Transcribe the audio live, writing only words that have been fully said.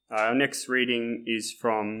Our next reading is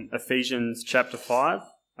from Ephesians chapter 5,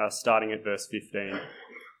 starting at verse 15.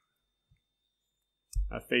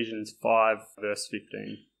 Ephesians 5, verse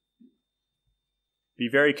 15. Be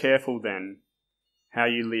very careful then how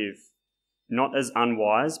you live, not as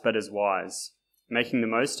unwise but as wise, making the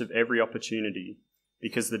most of every opportunity,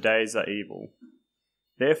 because the days are evil.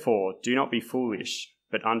 Therefore, do not be foolish,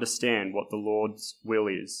 but understand what the Lord's will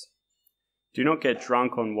is. Do not get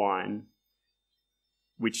drunk on wine,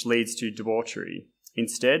 which leads to debauchery.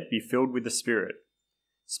 Instead, be filled with the Spirit.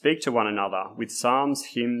 Speak to one another with psalms,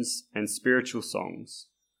 hymns, and spiritual songs.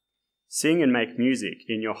 Sing and make music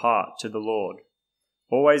in your heart to the Lord,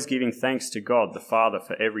 always giving thanks to God the Father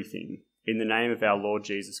for everything, in the name of our Lord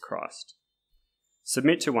Jesus Christ.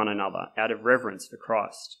 Submit to one another out of reverence for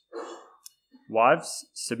Christ. Wives,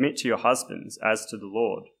 submit to your husbands as to the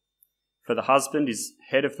Lord. For the husband is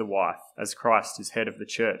head of the wife, as Christ is head of the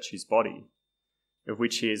church, his body, of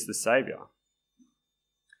which he is the Saviour.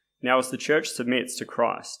 Now as the church submits to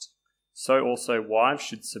Christ, so also wives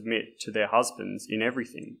should submit to their husbands in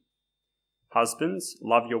everything. Husbands,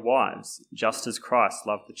 love your wives, just as Christ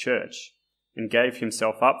loved the church, and gave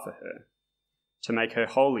himself up for her, to make her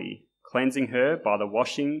holy, cleansing her by the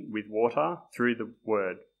washing with water through the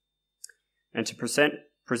word, and to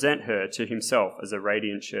present her to himself as a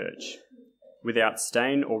radiant church, without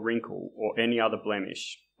stain or wrinkle or any other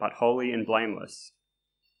blemish, but holy and blameless.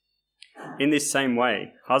 In this same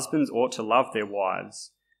way, husbands ought to love their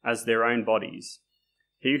wives as their own bodies.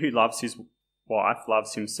 He who loves his wife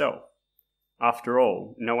loves himself. After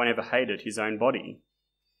all, no one ever hated his own body,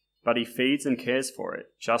 but he feeds and cares for it,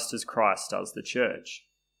 just as Christ does the church.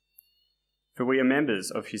 For we are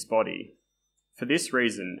members of his body. For this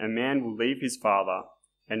reason, a man will leave his father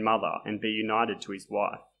and mother and be united to his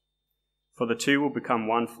wife, for the two will become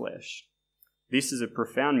one flesh. This is a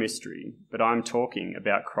profound mystery, but I am talking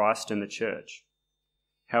about Christ and the church.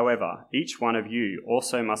 However, each one of you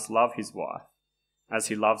also must love his wife, as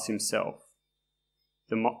he loves himself.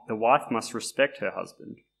 The wife must respect her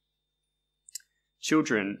husband.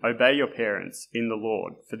 Children, obey your parents in the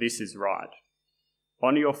Lord, for this is right.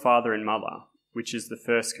 Honour your father and mother, which is the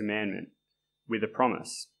first commandment, with a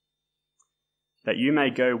promise, that it may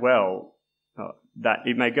go well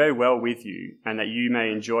with you, and that you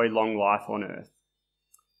may enjoy long life on earth.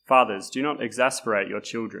 Fathers, do not exasperate your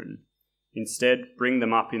children. Instead, bring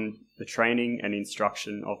them up in the training and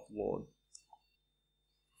instruction of the Lord.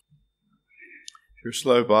 If you're a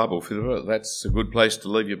slow Bible fitter, that's a good place to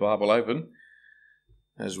leave your Bible open.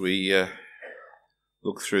 As we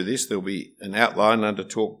look through this, there'll be an outline under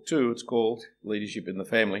Talk 2. It's called Leadership in the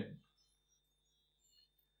Family.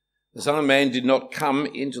 The Son of Man did not come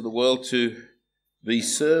into the world to be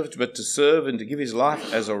served, but to serve and to give his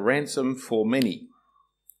life as a ransom for many.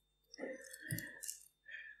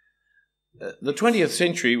 The 20th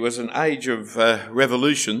century was an age of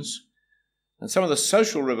revolutions, and some of the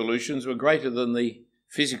social revolutions were greater than the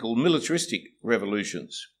physical militaristic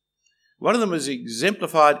revolutions. One of them was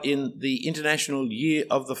exemplified in the International Year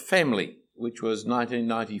of the Family, which was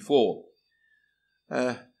 1994.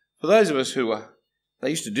 For those of us who they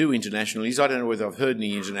used to do international years. I don't know whether I've heard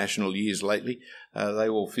any international years lately. They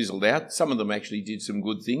all fizzled out. Some of them actually did some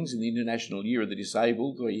good things. In the International Year of the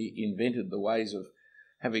Disabled, we invented the ways of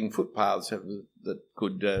having footpaths that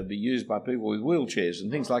could be used by people with wheelchairs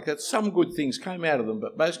and things like that. Some good things came out of them,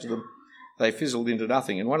 but most of them, they fizzled into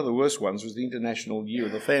nothing. And one of the worst ones was the International Year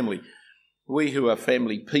of the Family. We who are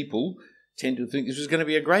family people tend to think this was going to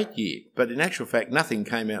be a great year, but in actual fact, nothing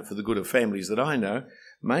came out for the good of families that I know.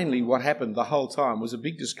 Mainly what happened the whole time was a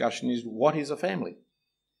big discussion is what is a family?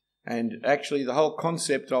 And actually the whole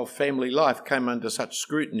concept of family life came under such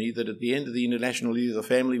scrutiny that at the end of the International Year of the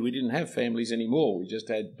Family, we didn't have families anymore. We just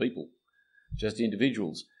had people, just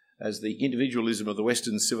individuals, as the individualism of the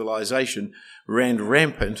Western civilization ran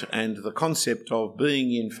rampant and the concept of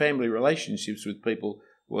being in family relationships with people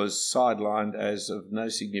was sidelined as of no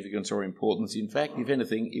significance or importance. In fact, if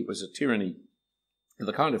anything, it was a tyranny.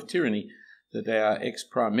 The kind of tyranny that our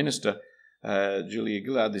ex-Prime Minister, Julia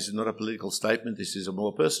Gillard, this is not a political statement, this is a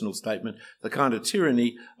more personal statement, the kind of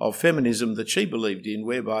tyranny of feminism that she believed in,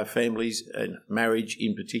 whereby families and marriage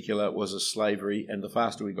in particular was a slavery, and the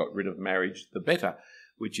faster we got rid of marriage, the better,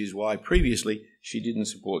 which is why previously she didn't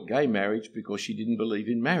support gay marriage because she didn't believe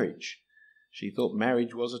in marriage. She thought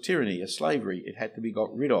marriage was a tyranny, a slavery. It had to be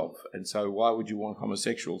got rid of. And so why would you want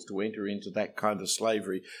homosexuals to enter into that kind of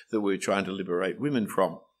slavery that we're trying to liberate women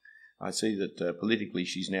from? I see that politically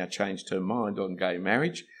she's now changed her mind on gay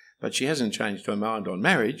marriage, but she hasn't changed her mind on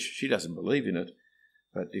marriage. She doesn't believe in it.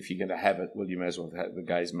 But if you're going to have it, well, you may as well have the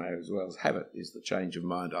gays may as well have it, is the change of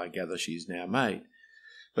mind I gather she's now made.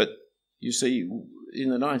 But you see, in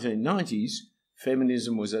the 1990s,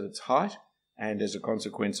 feminism was at its height, and as a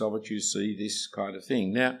consequence of it, you see this kind of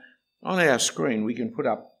thing. Now, on our screen, we can put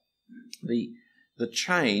up the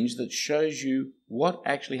change that shows you what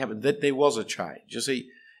actually happened, that there was a change. You see,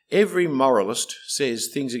 every moralist says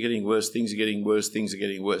things are getting worse, things are getting worse, things are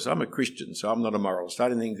getting worse. I'm a Christian, so I'm not a moralist. I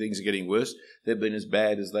don't think things are getting worse. They've been as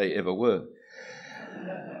bad as they ever were.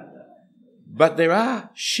 But there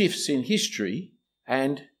are shifts in history,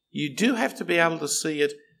 and you do have to be able to see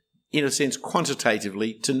it, in a sense,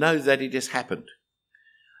 quantitatively, to know that it has happened.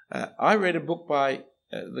 I read a book by,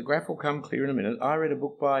 the graph will come clear in a minute, I read a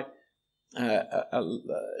book by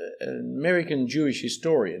an American Jewish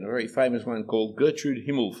historian, a very famous one called Gertrude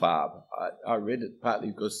Himmelfarb. I read it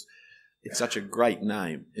partly because it's such a great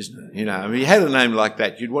name, isn't it? You know, I mean, you had a name like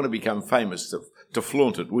that, you'd want to become famous to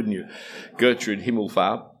flaunt it, wouldn't you? Gertrude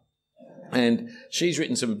Himmelfarb. And she's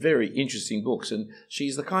written some very interesting books, and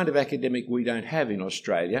she's the kind of academic we don't have in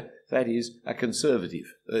Australia, that is, a conservative.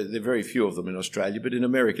 There are very few of them in Australia, but in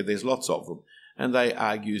America there's lots of them, and they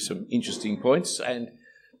argue some interesting points, and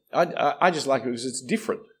I just like it because it's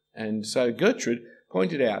different. And so Gertrude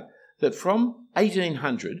pointed out that from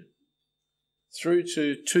 1800 through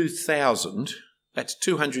to 2000, that's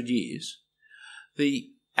 200 years, the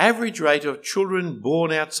average rate of children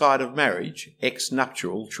born outside of marriage,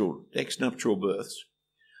 ex-nuptial births,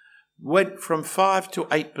 went from 5 to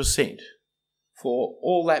 8% for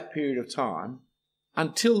all that period of time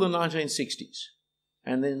until the 1960s.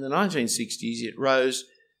 And then in the 1960s it rose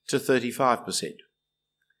to 35%.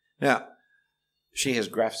 Now, she has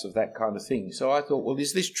graphs of that kind of thing. So I thought, well,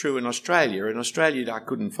 is this true in Australia? In Australia, I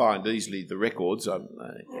couldn't find easily the records. There are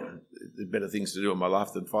better things to do in my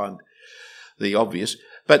life than find the obvious.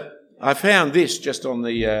 But I found this just on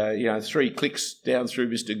the 3 clicks down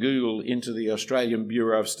through Mr. Google into the Australian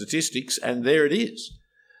Bureau of Statistics, and there it is.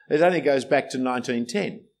 It only goes back to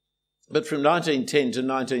 1910. But from 1910 to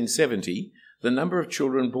 1970, the number of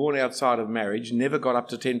children born outside of marriage never got up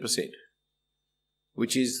to 10%,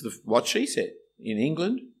 which is what she said. In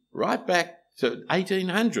England, right back to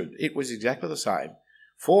 1800, it was exactly the same.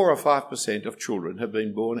 4 or 5% of children have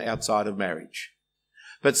been born outside of marriage.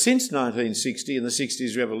 But since 1960 and the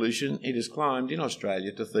 60s revolution, it has climbed in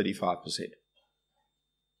Australia to 35%.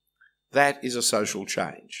 That is a social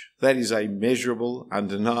change. That is a measurable,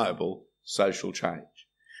 undeniable social change.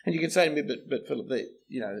 And you can say to me, but Philip,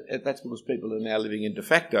 that's because people are now living in de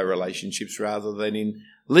facto relationships rather than in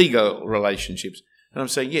legal relationships. And I'm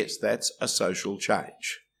saying, yes, that's a social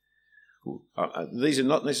change. These are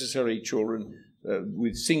not necessarily children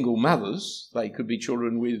with single mothers. They could be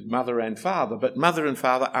children with mother and father, but mother and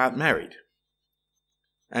father aren't married.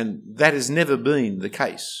 And that has never been the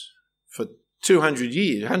case. For 200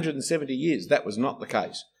 years, 170 years, that was not the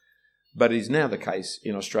case. But it is now the case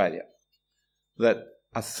in Australia, that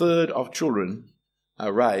a third of children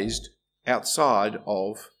are raised outside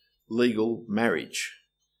of legal marriage.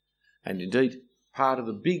 And indeed, part of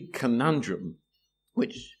the big conundrum,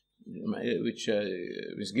 which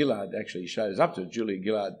Miss Gillard actually shows up to, Julia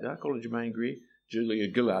Gillard, did I call her Germaine Greer?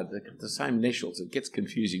 Julia Gillard, the same initials, it gets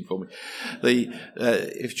confusing for me.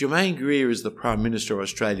 If Germaine Greer is the Prime Minister of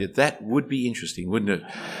Australia, that would be interesting, wouldn't it?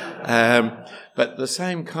 But the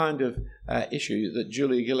same kind of issue that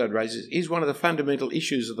Julia Gillard raises is one of the fundamental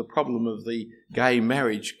issues of the problem of the gay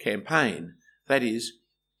marriage campaign. That is,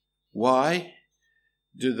 why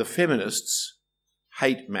do the feminists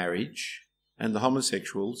hate marriage and the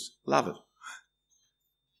homosexuals love it?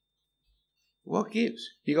 What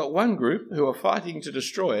gives? You got one group who are fighting to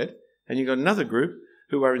destroy it, and you got another group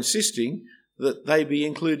who are insisting that they be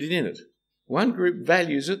included in it. One group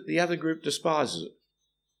values it, the other group despises it.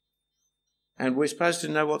 And we're supposed to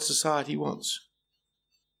know what society wants.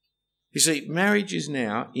 You see, marriage is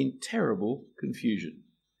now in terrible confusion.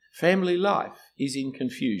 Family life is in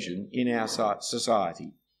confusion in our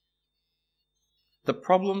society. The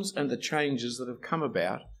problems and the changes that have come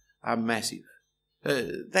about are massive.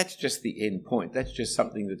 That's just the end point. That's just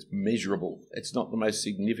something that's measurable. It's not the most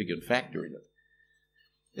significant factor in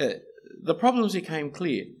it. The problems became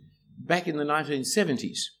clear back in the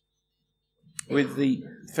 1970s with the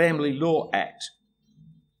Family Law Act.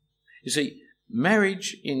 You see,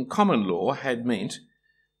 marriage in common law had meant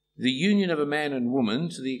the union of a man and woman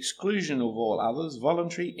to the exclusion of all others,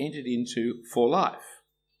 voluntary, entered into for life.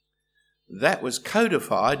 That was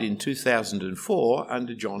codified in 2004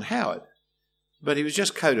 under John Howard. But he was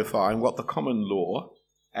just codifying what the common law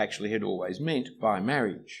actually had always meant by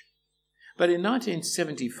marriage. But in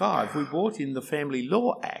 1975, we brought in the Family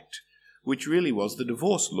Law Act, which really was the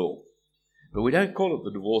divorce law. But we don't call it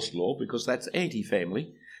the divorce law because that's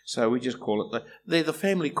anti-family. So we just call it they're the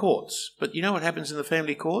family courts. But you know what happens in the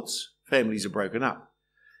family courts? Families are broken up.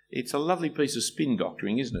 It's a lovely piece of spin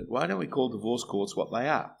doctoring, isn't it? Why don't we call divorce courts what they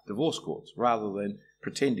are? Divorce courts, rather than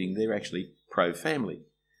pretending they're actually pro-family.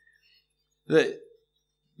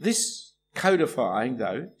 This codifying,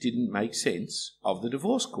 though, didn't make sense of the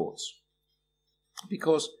divorce courts.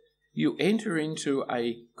 Because you enter into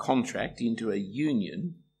a contract, into a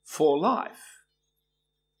union for life.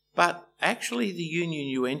 But actually the union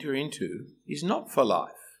you enter into is not for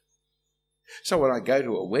life. So when I go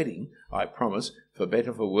to a wedding, I promise, for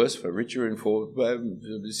better, for worse, for richer and for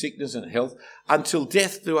sickness and health, until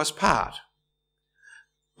death do us part.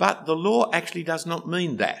 But the law actually does not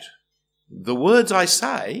mean that. The words I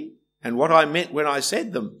say and what I meant when I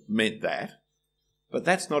said them meant that, but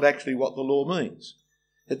that's not actually what the law means.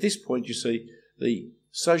 At this point, you see, the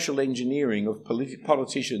social engineering of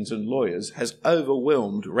politicians and lawyers has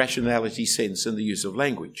overwhelmed rationality, sense and the use of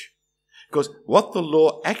language. Because what the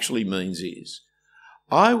law actually means is,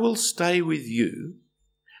 I will stay with you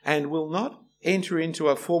and will not enter into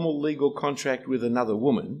a formal legal contract with another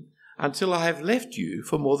woman until I have left you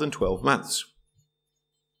for more than 12 months.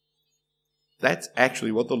 That's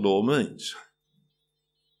actually what the law means.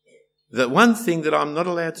 The one thing that I'm not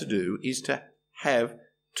allowed to do is to have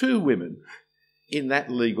two women in that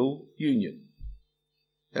legal union.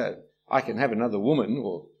 I can have another woman,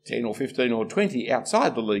 or 10 or 15 or 20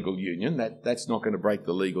 outside the legal union. That's not going to break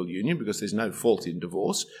the legal union because there's no fault in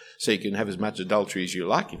divorce. So you can have as much adultery as you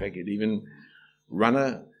like. In fact, you could even run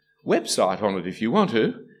a website on it if you want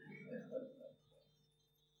to.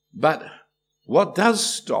 But what does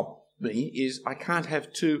stop me is I can't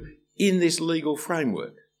have two in this legal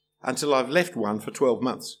framework until I've left one for 12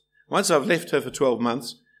 months. Once I've left her for 12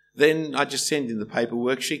 months, then I just send in the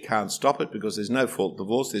paperwork. She can't stop it because there's no fault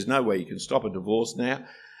divorce. There's no way you can stop a divorce now.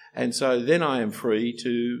 And so then I am free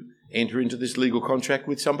to enter into this legal contract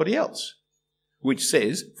with somebody else, which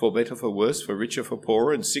says, for better, for worse, for richer, for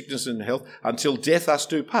poorer, and sickness and health, until death us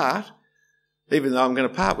do part, even though I'm going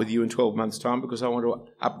to part with you in 12 months' time because I want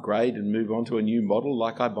to upgrade and move on to a new model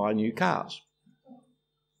like I buy new cars.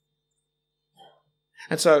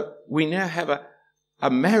 And so we now have a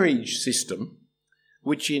marriage system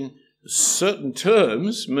which in certain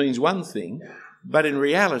terms means one thing, but in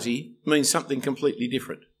reality means something completely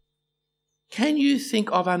different. Can you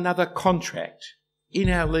think of another contract in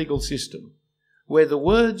our legal system where the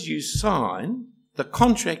words you sign, the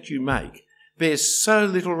contract you make, bears so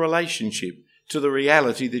little relationship to the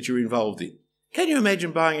reality that you're involved in? Can you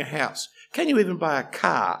imagine buying a house? Can you even buy a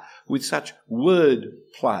car with such word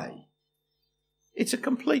play? It's a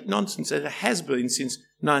complete nonsense, and it has been since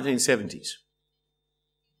 1970s.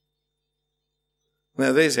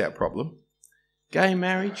 Now there's our problem. Gay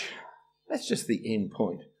marriage, that's just the end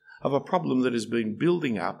point of a problem that has been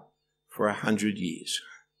building up for 100 years.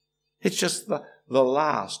 It's just the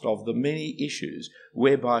last of the many issues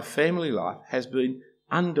whereby family life has been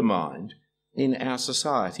undermined in our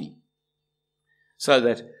society. So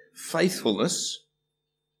that faithfulness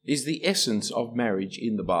is the essence of marriage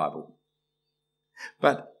in the Bible.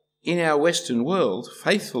 But in our Western world,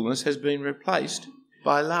 faithfulness has been replaced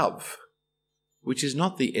by love, which is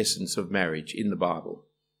not the essence of marriage in the Bible.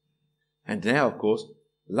 And now, of course,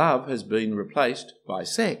 love has been replaced by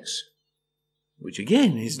sex, which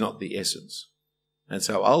again is not the essence. And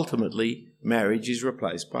so ultimately, marriage is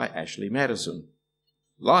replaced by Ashley Madison.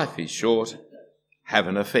 Life is short, have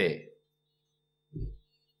an affair.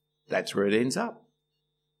 That's where it ends up.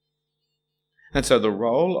 And so the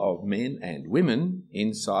role of men and women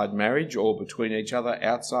inside marriage or between each other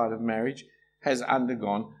outside of marriage has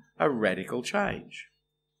undergone a radical change.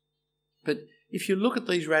 But if you look at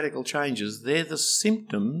these radical changes, they're the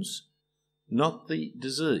symptoms, not the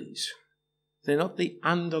disease. They're not the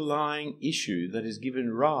underlying issue that has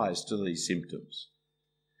given rise to these symptoms.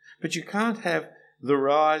 But you can't have the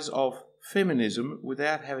rise of feminism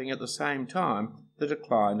without having at the same time the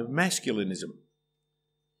decline of masculinism.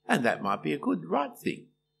 And that might be a good, right thing.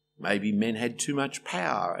 Maybe men had too much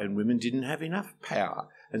power and women didn't have enough power.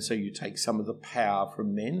 And so you take some of the power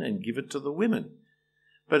from men and give it to the women.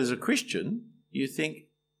 But as a Christian, you think,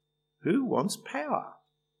 who wants power?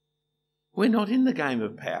 We're not in the game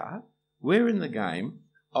of power. We're in the game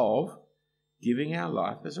of giving our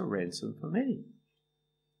life as a ransom for many.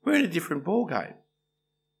 We're in a different ballgame.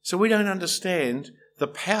 So we don't understand the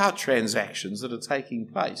power transactions that are taking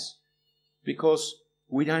place because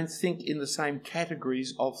we don't think in the same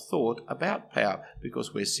categories of thought about power.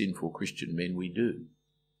 Because we're sinful Christian men, we do.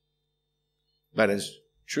 But as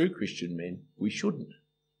true Christian men, we shouldn't.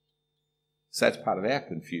 So that's part of our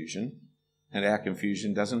confusion, and our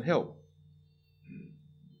confusion doesn't help.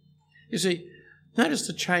 You see, notice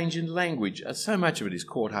the change in language. So much of it is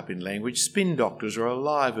caught up in language. Spin doctors are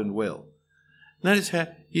alive and well. Notice how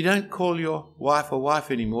you don't call your wife a wife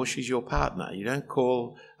anymore, she's your partner. You don't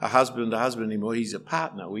call a husband anymore, he's a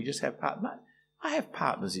partner. We just have partner. I have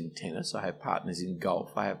partners in tennis, I have partners in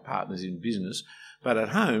golf, I have partners in business, but at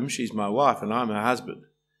home she's my wife and I'm her husband.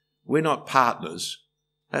 We're not partners.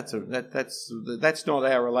 That's not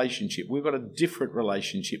our relationship. We've got a different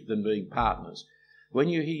relationship than being partners. When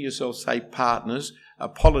you hear yourself say partners,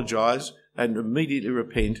 apologise and immediately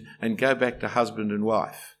repent and go back to husband and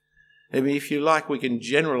wife. I mean, if you like, we can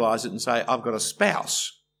generalise it and say, I've got a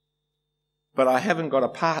spouse, but I haven't got a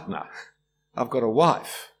partner. I've got a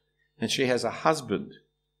wife, and she has a husband.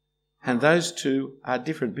 And those two are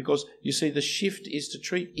different because, you see, the shift is to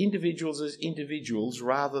treat individuals as individuals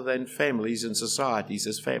rather than families and societies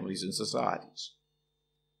as families and societies.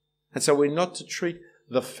 And so we're not to treat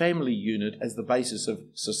the family unit as the basis of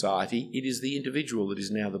society. It is the individual that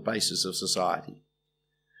is now the basis of society,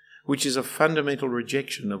 which is a fundamental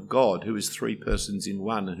rejection of God, who is three persons in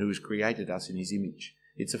one and who has created us in his image.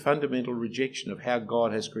 It's a fundamental rejection of how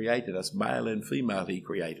God has created us, male and female he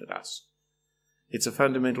created us. It's a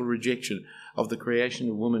fundamental rejection of the creation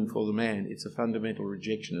of woman for the man. It's a fundamental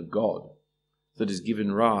rejection of God that has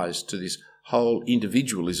given rise to this whole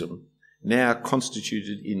individualism, now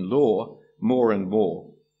constituted in law more and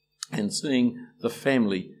more, and seeing the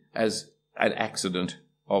family as an accident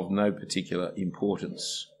of no particular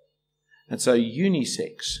importance. And so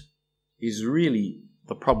unisex is really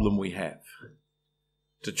the problem we have.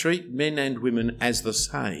 To treat men and women as the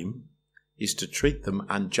same is to treat them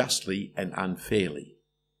unjustly and unfairly.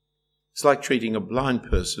 It's like treating a blind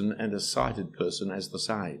person and a sighted person as the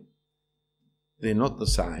same. They're not the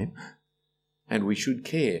same, and we should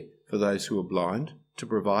care for those who are blind to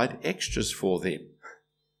provide extras for them.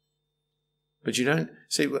 But you don't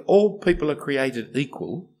see, all people are created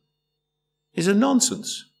equal is a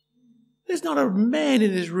nonsense. There's not a man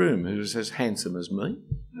in this room who's as handsome as me.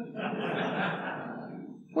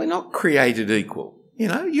 We're not created equal. You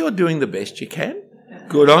know, you're doing the best you can.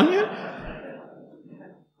 Good on you.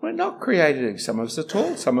 We're not created. Some of us are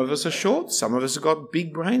tall, some of us are short, some of us have got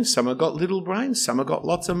big brains, some have got little brains, some have got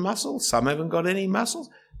lots of muscles, some haven't got any muscles.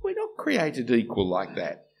 We're not created equal like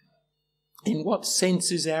that. In what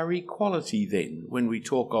sense is our equality then when we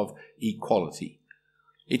talk of equality?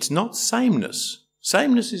 It's not sameness.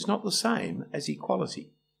 Sameness is not the same as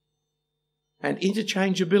equality. And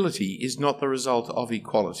interchangeability is not the result of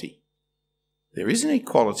equality. There is an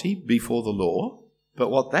equality before the law, but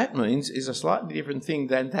what that means is a slightly different thing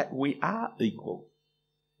than that we are equal.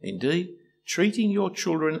 Indeed, treating your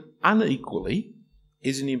children unequally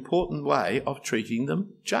is an important way of treating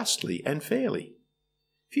them justly and fairly.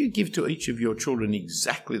 If you give to each of your children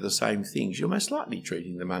exactly the same things, you're most likely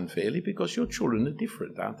treating them unfairly because your children are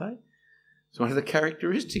different, aren't they? It's one of the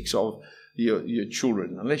characteristics of your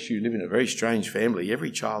children. Unless you live in a very strange family,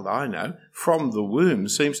 every child I know from the womb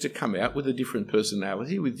seems to come out with a different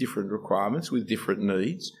personality, with different requirements, with different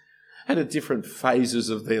needs, and at different phases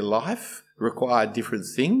of their life require different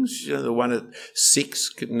things. You know, the one at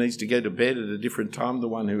 6 needs to go to bed at a different time than the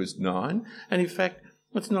one who is 9. And in fact,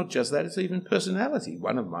 it's not just that, it's even personality.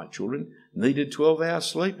 One of my children needed 12 hours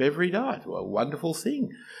sleep every night. Well, a wonderful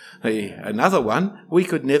thing. Another one, we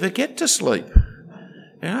could never get to sleep.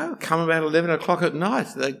 You know, come about 11 o'clock at night,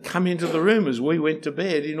 they'd come into the room as we went to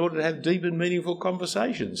bed in order to have deep and meaningful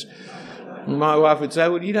conversations. My wife would say,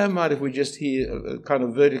 well, you don't mind if we just hear kind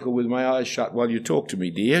of vertical with my eyes shut while you talk to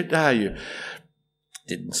me, dear, do you?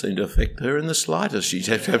 Didn't seem to affect her in the slightest. She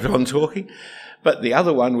just kept on talking. But the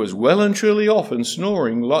other one was well and truly often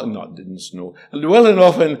snoring, didn't snore, well and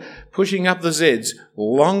often pushing up the Zs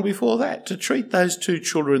long before that. To treat those two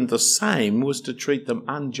children the same was to treat them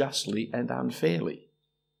unjustly and unfairly,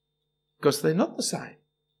 because they're not the same.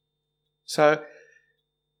 So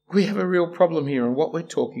we have a real problem here in what we're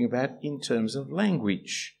talking about in terms of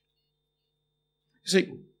language. You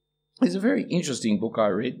see, there's a very interesting book I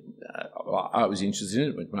read. I was interested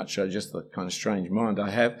in it, much so just the kind of strange mind I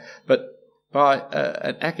have, but by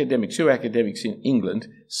two academics in England,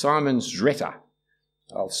 Simon Zreter.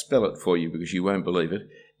 I'll spell it for you because you won't believe it.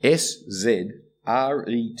 S-Z-R-E-T-E-R.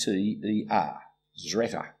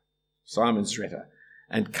 Zreter. Simon Zreter.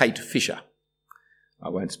 And Kate Fisher. I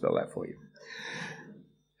won't spell that for you.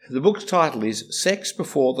 The book's title is Sex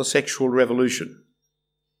Before the Sexual Revolution.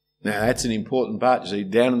 Now, that's an important part, you see,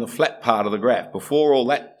 down in the flat part of the graph, before all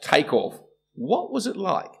that takeoff. What was it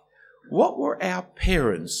like? What were our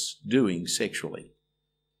parents doing sexually?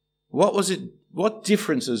 What was it? What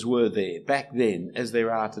differences were there back then as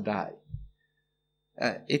there are today?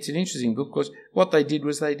 It's an interesting book because what they did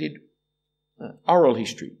was they did oral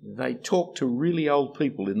history. They talked to really old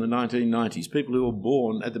people in the 1990s, people who were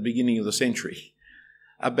born at the beginning of the century,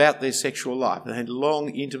 about their sexual life. They had long,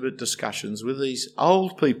 intimate discussions with these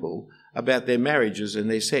old people about their marriages and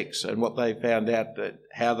their sex and what they found out,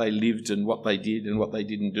 how they lived and what they did and what they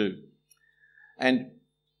didn't do. And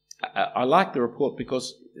I like the report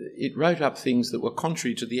because it wrote up things that were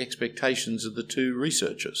contrary to the expectations of the two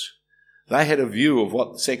researchers. They had a view of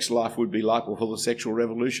what sex life would be like before the sexual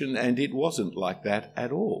revolution, and it wasn't like that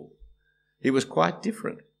at all. It was quite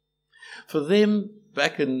different. For them,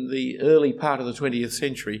 back in the early part of the 20th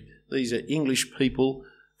century, these are English people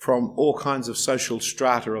from all kinds of social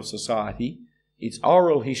strata of society. It's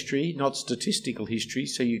oral history, not statistical history,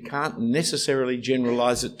 so you can't necessarily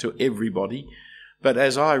generalise it to everybody. But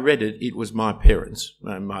as I read it, it was my parents.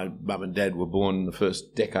 My mum and dad were born in the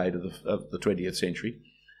first decade of the 20th century.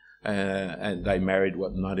 And they married,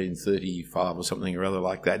 1935 or something or other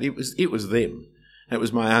like that. It was them. And it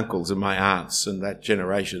was my uncles and my aunts and that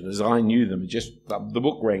generation. As I knew them, the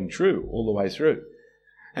book rang true all the way through.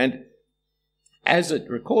 And as it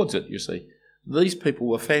records it, you see, these people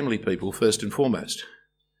were family people first and foremost.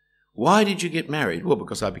 Why did you get married? Well,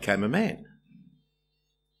 because I became a man.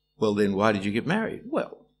 Well, then why did you get married?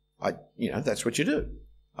 Well, that's what you do.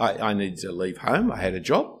 I needed to leave home. I had a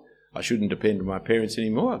job. I shouldn't depend on my parents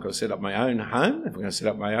anymore. I've got to set up my own home. If I'm going to set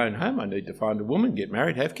up my own home, I need to find a woman, get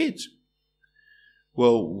married, have kids.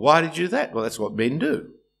 Well, why did you do that? Well, that's what men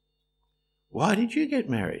do. Why did you get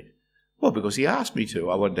married? Well, because he asked me to.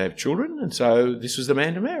 I wanted to have children, and so this was the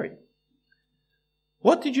man to marry.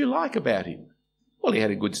 What did you like about him? Well, he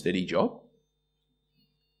had a good, steady job.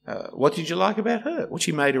 What did you like about her? Well,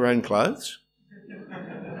 she made her own clothes.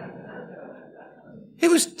 It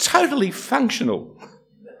was totally functional.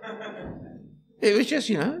 It was just,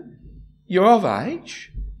 you're of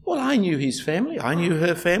age. Well, I knew his family. I knew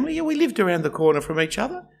her family. Yeah, we lived around the corner from each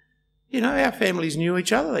other. Our families knew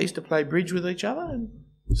each other. They used to play bridge with each other, and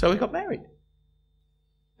so we got married.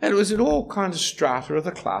 And it was in all kinds of strata of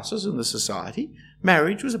the classes in the society.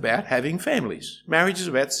 Marriage was about having families. Marriage is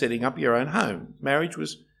about setting up your own home. Marriage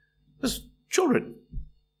was children.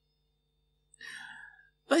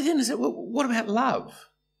 They then said, well, what about love?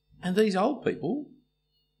 And these old people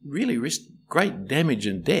really risked great damage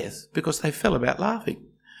and death because they fell about laughing.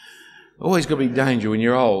 Always got to be danger when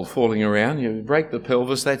you're old, falling around. You break the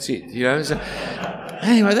pelvis, that's it. So,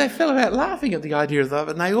 anyway, they fell about laughing at the idea of love,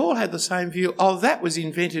 and they all had the same view. Oh, that was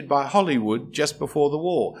invented by Hollywood just before the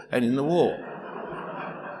war and in the war.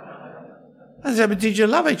 I said, but did you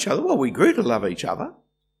love each other? Well, we grew to love each other,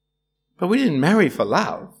 but we didn't marry for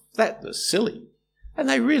love. That was silly. And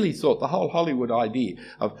they really thought the whole Hollywood idea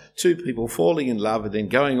of two people falling in love and then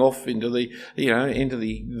going off into the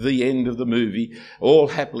end of the movie all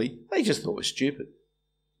happily, they just thought it was stupid.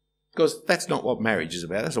 Because that's not what marriage is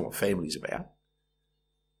about. That's not what family is about.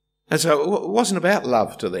 And so it wasn't about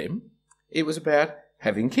love to them. It was about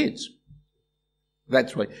having kids.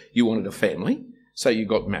 That's why you wanted a family, so you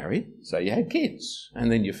got married, so you had kids. And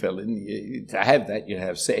then you fell in. To have that, you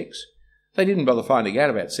have sex. They didn't bother finding out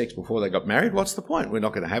about sex before they got married. What's the point? We're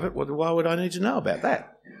not going to have it. Why would I need to know about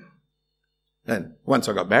that? And once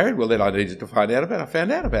I got married, well, then I needed to find out about it. I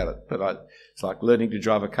found out about it. But it's like learning to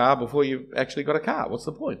drive a car before you've actually got a car. What's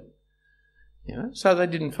the point? So they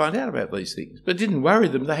didn't find out about these things. But it didn't worry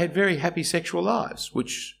them. They had very happy sexual lives,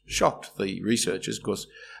 which shocked the researchers, because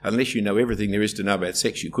unless you know everything there is to know about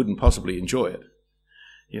sex, you couldn't possibly enjoy it.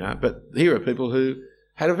 But here are people who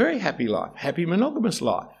had a very happy life, happy monogamous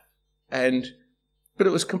life. But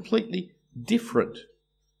it was completely different.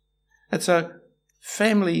 And so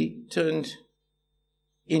family turned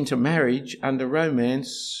into marriage under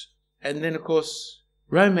romance, and then, of course,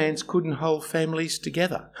 romance couldn't hold families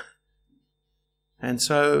together. And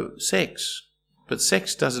so sex. But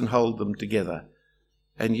sex doesn't hold them together.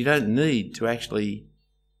 And you don't need to actually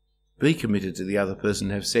be committed to the other person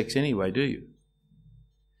to have sex anyway, do you?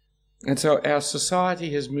 And so our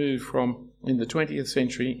society has moved from, in the 20th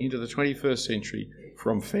century into the 21st century,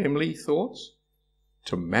 from family thoughts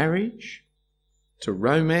to marriage, to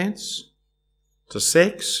romance, to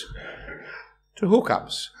sex, to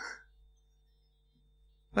hookups.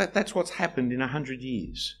 That's what's happened in 100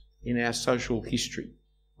 years in our social history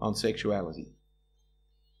on sexuality.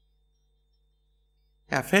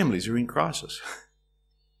 Our families are in crisis.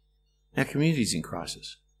 Our community's in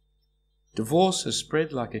crisis. Divorce has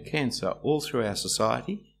spread like a cancer all through our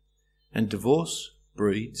society, and divorce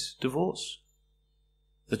breeds divorce.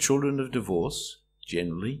 The children of divorce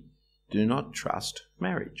generally do not trust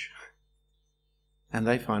marriage, and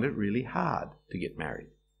they find it really hard to get married.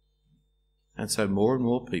 And so more and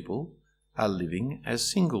more people are living as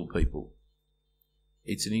single people,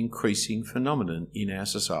 It's an increasing phenomenon in our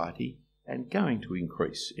society and going to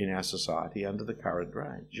increase in our society under the current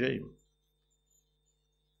regime.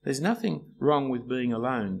 There's nothing wrong with being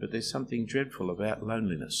alone, but there's something dreadful about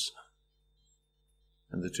loneliness.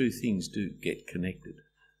 And the two things do get connected.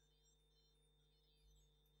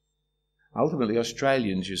 Ultimately,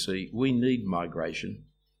 Australians, you see, we need migration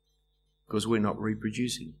because we're not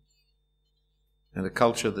reproducing. And a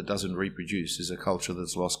culture that doesn't reproduce is a culture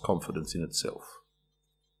that's lost confidence in itself.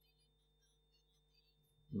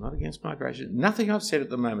 I'm not against migration. Nothing I've said at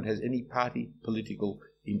the moment has any party political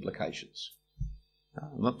implications. No,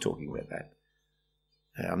 I'm not talking about that.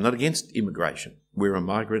 I'm not against immigration. We're a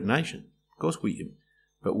migrant nation. Of course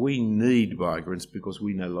but we need migrants because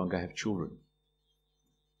we no longer have children.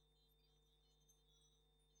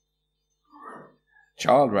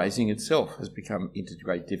 Child raising itself has become into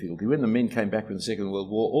great difficulty. When the men came back from the Second World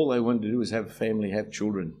War, all they wanted to do was have a family, have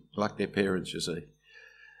children, like their parents, you see.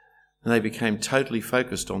 And they became totally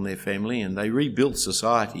focused on their family and they rebuilt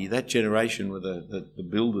society. That generation were the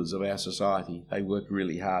builders of our society. They worked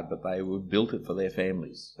really hard, but they built it for their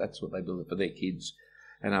families. That's what they built it for, their kids.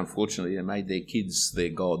 And unfortunately, they made their kids their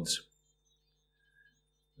gods.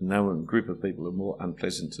 No one group of people are more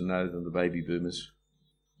unpleasant to know than the baby boomers.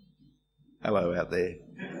 Hello out there.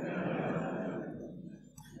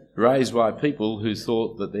 Raised by people who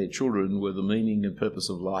thought that their children were the meaning and purpose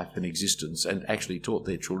of life and existence and actually taught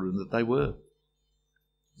their children that they were.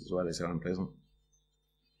 This is why they're so unpleasant.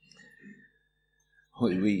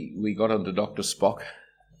 We got onto Dr. Spock,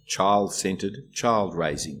 child-centred,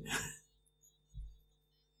 child-raising.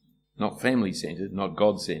 Not family-centred, not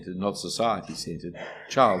God-centred, not society-centred,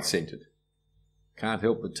 child-centred. Can't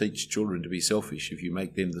help but teach children to be selfish if you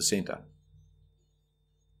make them the centre.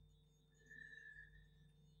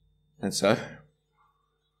 And so,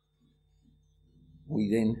 we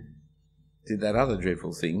then did that other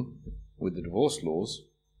dreadful thing with the divorce laws,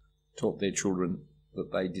 taught their children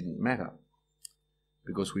that they didn't matter,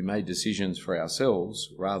 because we made decisions for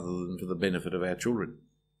ourselves rather than for the benefit of our children.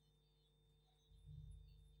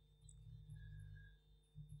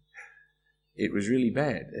 It was really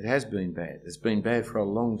bad. It has been bad. It's been bad for a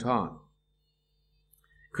long time.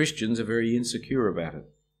 Christians are very insecure about it,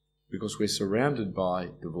 because we're surrounded by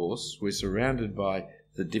divorce, we're surrounded by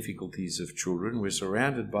the difficulties of children, we're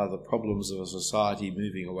surrounded by the problems of a society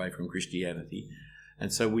moving away from Christianity,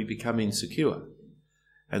 and so we become insecure.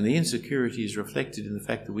 And the insecurity is reflected in the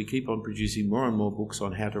fact that we keep on producing more and more books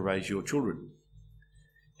on how to raise your children.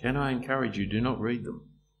 Can I encourage you, do not read them.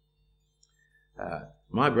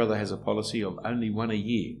 My brother has a policy of only one a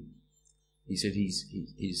year. He said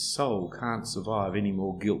his soul can't survive any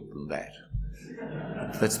more guilt than that.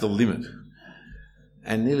 That's the limit.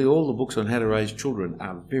 And nearly all the books on how to raise children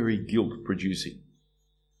are very guilt-producing.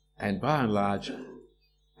 And by and large,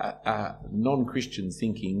 are non-Christian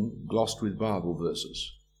thinking glossed with Bible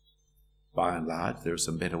verses. By and large, there are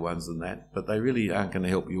some better ones than that, but they really aren't going to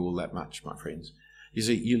help you all that much, my friends. You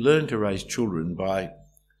see, you learn to raise children by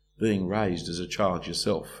being raised as a child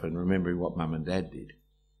yourself and remembering what mum and dad did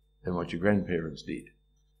and what your grandparents did.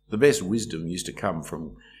 The best wisdom used to come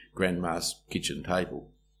from grandma's kitchen table.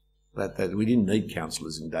 That we didn't need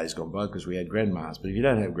counsellors in days gone by because we had grandmas, but if you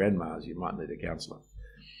don't have grandmas, you might need a counsellor.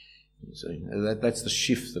 You see, that's the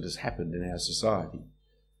shift that has happened in our society.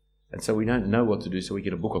 And so we don't know what to do, so we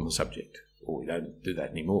get a book on the subject. Or we don't do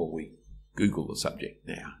that anymore. We Google the subject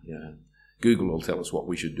now. You know, Google will tell us what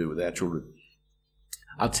we should do with our children.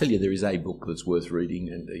 I'll tell you, there is a book that's worth reading,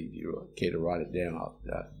 and if you care to write it down, I'll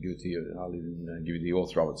give it to you. I'll even give you the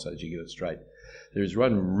author of it so that you get it straight. There is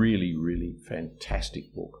one really, really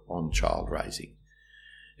fantastic book on child raising.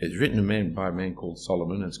 It's written by a man called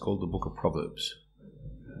Solomon, and it's called the Book of Proverbs.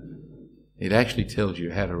 It actually tells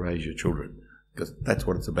you how to raise your children, because that's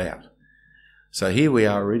what it's about. So here we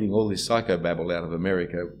are reading all this psychobabble out of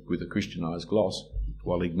America with a Christianised gloss,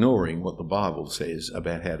 while ignoring what the Bible says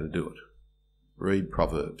about how to do it. Read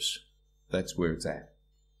Proverbs. That's where it's at.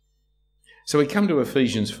 So we come to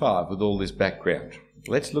Ephesians 5 with all this background.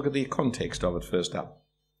 Let's look at the context of it first up.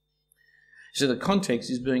 So the context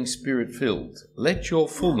is being Spirit-filled. Let your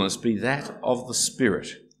fullness be that of the Spirit.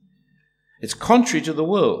 It's contrary to the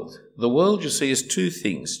world. The world, you see, is two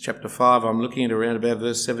things. Chapter 5, I'm looking at around about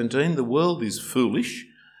verse 17. The world is foolish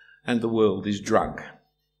and the world is drunk.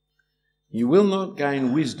 You will not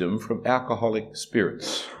gain wisdom from alcoholic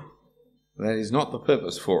spirits. That is not the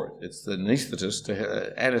purpose for it. It's the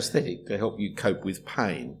anaesthetic to help you cope with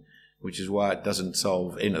pain, which is why it doesn't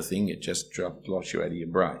solve anything. It just blocks you out of your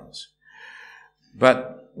brains.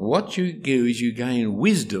 But what you do is you gain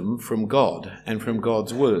wisdom from God and from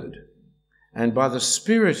God's word. And by the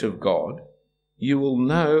Spirit of God, you will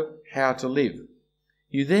know how to live.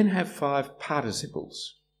 You then have 5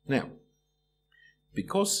 participles. Now,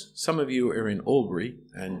 because some of you are in Albury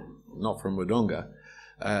and not from Wodonga,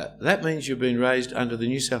 that means you've been raised under the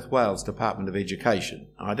New South Wales Department of Education.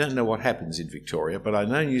 I don't know what happens in Victoria, but I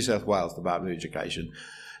know New South Wales Department of Education,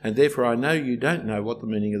 and therefore I know you don't know what the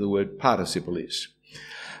meaning of the word participle is.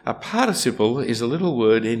 A participle is a little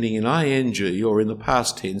word ending in ing or in the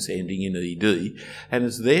past tense ending in ed, and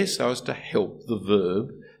it's there so as to help the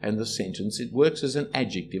verb and the sentence. It works as an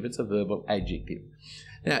adjective. It's a verbal adjective.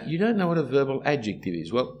 Now, you don't know what a verbal adjective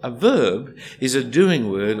is. Well, a verb is a doing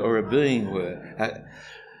word or a being word.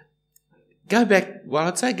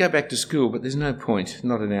 I'd say go back to school, but there's no point,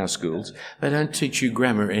 not in our schools. They don't teach you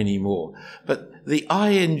grammar anymore. But the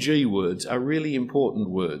ing words are really important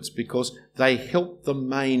words because they help the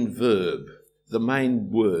main verb, the main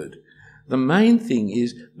word. The main thing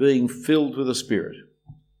is being filled with the Spirit.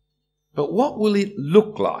 But what will it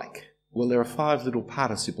look like? Well, there are 5 little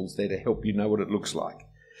participles there to help you know what it looks like.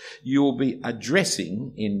 You will be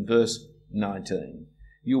addressing in verse 19.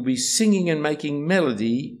 You'll be singing and making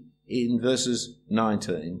melody in verses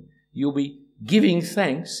 19. You'll be giving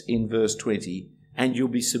thanks in verse 20. And you'll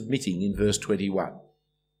be submitting in verse 21.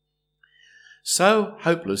 So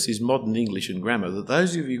hopeless is modern English and grammar that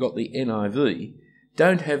those of you who got the NIV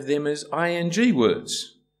don't have them as ing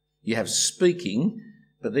words. You have speaking,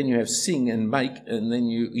 but then you have sing and make, and then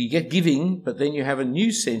you get giving, but then you have a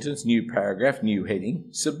new sentence, new paragraph, new heading,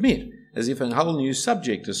 submit, as if a whole new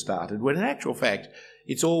subject has started, when in actual fact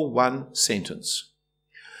it's all one sentence.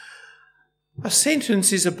 A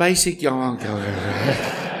sentence is a basic...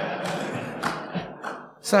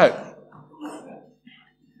 So,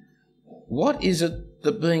 what is it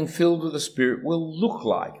that being filled with the Spirit will look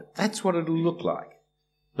like? That's what it'll look like.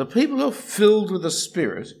 The people who are filled with the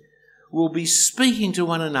Spirit will be speaking to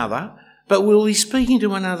one another, but we'll be speaking to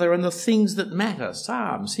one another on the things that matter,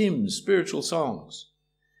 psalms, hymns, spiritual songs.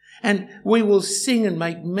 And we will sing and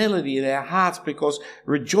make melody in our hearts because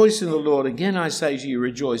rejoice in the Lord. Again, I say to you,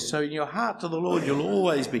 rejoice. So in your heart to the Lord, you'll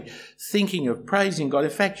always be thinking of praising God.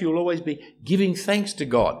 In fact, you'll always be giving thanks to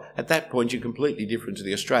God. At that point, you're completely different to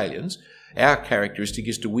the Australians. Our characteristic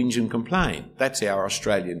is to whinge and complain. That's our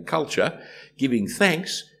Australian culture. Giving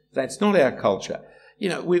thanks, that's not our culture. You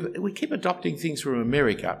know, we keep adopting things from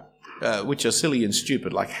America, which are silly and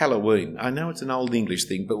stupid, like Halloween. I know it's an old English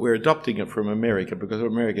thing, but we're adopting it from America because of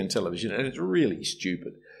American television, and it's really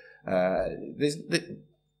stupid.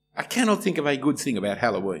 I cannot think of a good thing about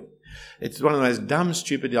Halloween. It's one of those dumb,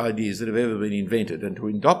 stupid ideas that have ever been invented, and to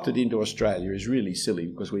adopt it into Australia is really silly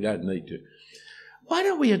because we don't need to. Why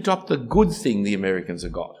don't we adopt the good thing the Americans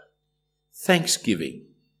have got? Thanksgiving.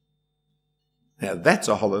 Now, that's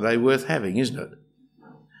a holiday worth having, isn't it?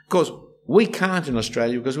 Of course, we can't in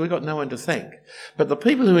Australia because we've got no one to thank. But the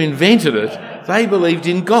people who invented it, they believed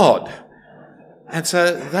in God. And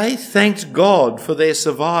so they thanked God for their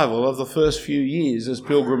survival of the first few years as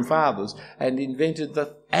Pilgrim Fathers and invented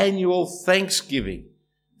the annual Thanksgiving.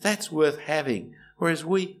 That's worth having. Whereas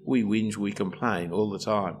we whinge, we complain all the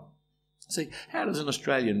time. See, how does an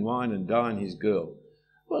Australian wine and dine his girl?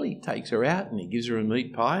 Well, he takes her out and he gives her a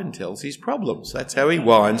meat pie and tells his problems. That's how he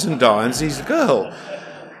wines and dines his girl.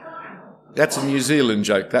 That's a New Zealand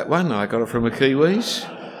joke, that one. I got it from a Kiwis,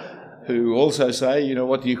 who also say, you know,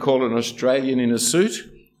 what do you call an Australian in a suit?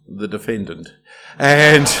 The defendant.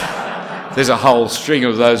 And there's a whole string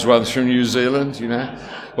of those ones from New Zealand, you know.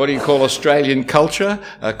 What do you call Australian culture?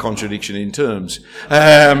 A contradiction in terms.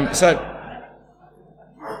 So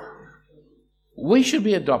we should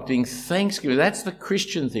be adopting Thanksgiving. That's the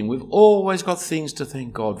Christian thing. We've always got things to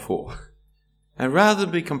thank God for. And rather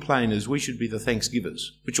than be complainers, we should be the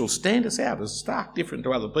thanksgivers, which will stand us out as stark different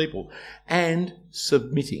to other people, and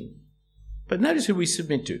submitting. But notice who we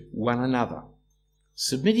submit to, one another.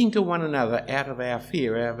 Submitting to one another out of our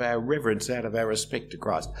fear, out of our reverence, out of our respect to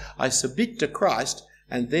Christ. I submit to Christ,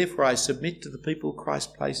 and therefore I submit to the people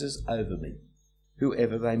Christ places over me,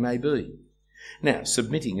 whoever they may be. Now,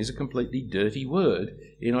 submitting is a completely dirty word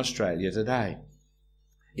in Australia today.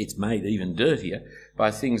 It's made even dirtier by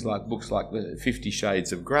things like books like the 50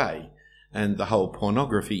 Shades of Grey and the whole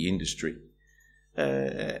pornography industry.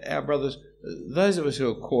 Our brothers, those of us who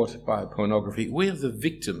are caught by pornography, we're the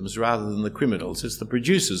victims rather than the criminals. It's the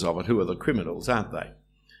producers of it who are the criminals, aren't they?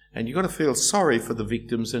 And you've got to feel sorry for the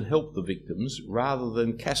victims and help the victims rather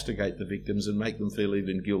than castigate the victims and make them feel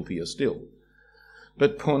even guiltier still.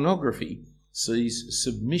 But pornography sees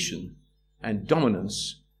submission and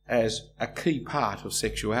dominance as a key part of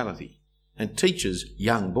sexuality and teaches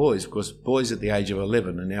young boys, because boys at the age of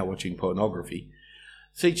 11 are now watching pornography,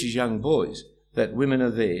 teaches young boys that women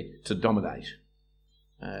are there to dominate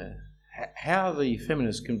how the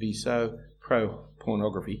feminists can be so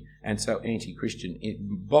pro-pornography and so anti-Christian, it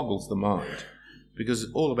boggles the mind, because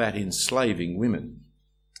it's all about enslaving women.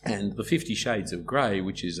 And the 50 Shades of Grey,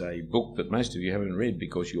 which is a book that most of you haven't read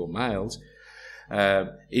because you're males,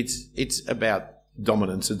 it's about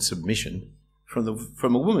dominance and submission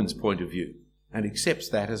from a woman's point of view, and accepts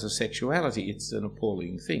that as a sexuality. It's an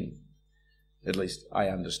appalling thing. At least I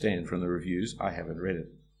understand from the reviews. I haven't read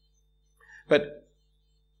it. But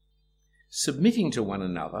submitting to one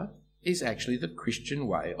another is actually the Christian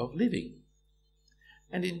way of living.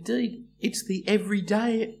 And indeed, it's the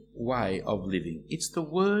everyday way of living. It's the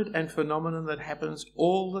word and phenomenon that happens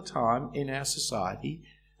all the time in our society,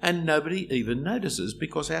 and nobody even notices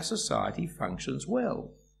because our society functions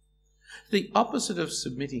well. The opposite of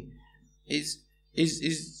submitting is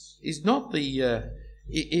not the...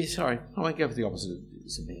 sorry, I won't go for the opposite of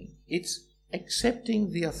submitting. It's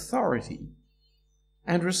accepting the authority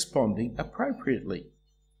and responding appropriately.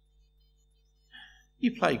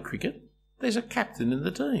 You play cricket, there's a captain in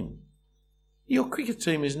the team. Your cricket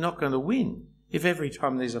team is not going to win if every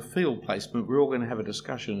time there's a field placement we're all going to have a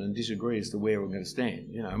discussion and disagree as to where we're going to stand.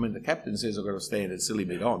 You know, I mean, the captain says I've got to stand at silly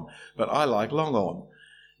mid on, but I like long on.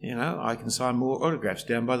 You know, I can sign more autographs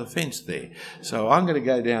down by the fence there. So I'm going to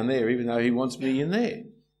go down there even though he wants me in there.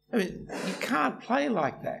 I mean, you can't play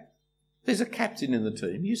like that. There's a captain in the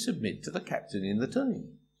team. You submit to the captain in the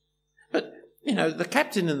team. But, you know, the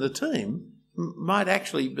captain in the team might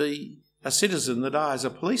actually be a citizen that I, as a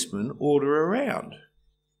policeman, order around.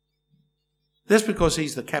 Just because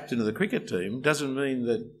he's the captain of the cricket team doesn't mean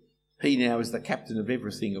that he now is the captain of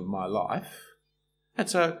everything of my life. And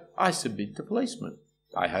so I submit to policemen.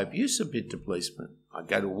 I hope you submit to policemen. I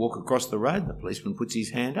go to walk across the road, the policeman puts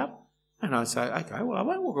his hand up, and I say, okay, well, I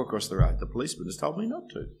won't walk across the road. The policeman has told me not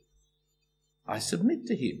to. I submit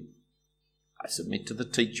to him. I submit to the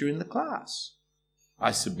teacher in the class.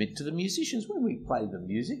 I submit to the musicians. When we play the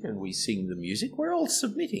music and we sing the music, we're all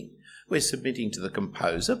submitting. We're submitting to the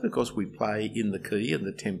composer because we play in the key and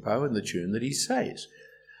the tempo and the tune that he says.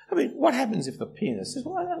 I mean, what happens if the pianist says,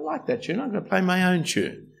 well, I don't like that tune, I'm going to play my own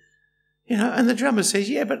tune? You know, and the drummer says,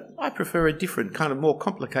 yeah, but I prefer a different kind of more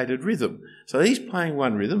complicated rhythm. So he's playing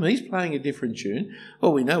one rhythm, he's playing a different tune.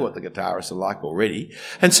 Well, we know what the guitarists are like already.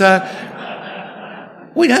 And so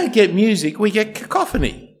we don't get music, we get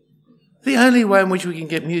cacophony. The only way in which we can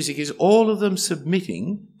get music is all of them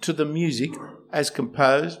submitting to the music as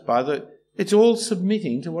composed by the... It's all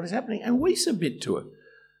submitting to what is happening, and we submit to it.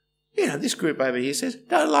 You know, this group over here says,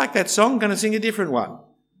 don't like that song, going to sing a different one.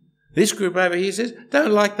 This group over here says,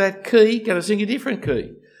 don't like that key, going to sing a different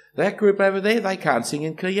key. That group over there, they can't sing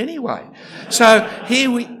in key anyway. So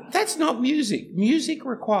that's not music. Music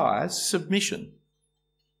requires submission.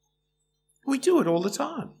 We do it all the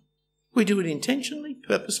time. We do it intentionally,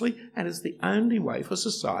 purposely, and it's the only way for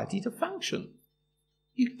society to function.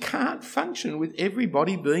 You can't function with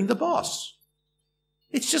everybody being the boss.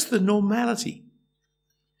 It's just the normality.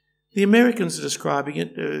 The Americans are describing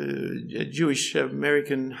it, a Jewish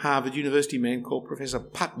American Harvard University man called Professor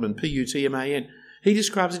Putman, P-U-T-M-A-N. He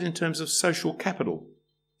describes it in terms of social capital.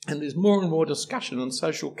 And there's more and more discussion on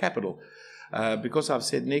social capital. Because I've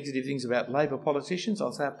said negative things about Labor politicians,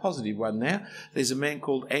 I'll say a positive one now. There's a man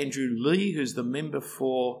called Andrew Lee, who's the member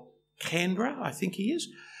for Canberra, I think he is,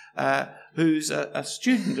 who's a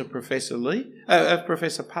student of Professor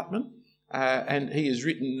Putman. And he has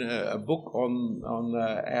written a book on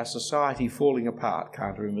our society falling apart.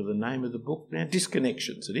 Can't remember the name of the book now.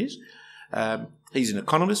 Disconnections, it is. He's an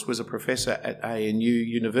economist, was a professor at ANU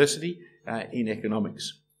University in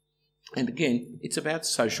economics. And again, it's about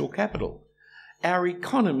social capital. Our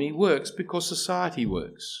economy works because society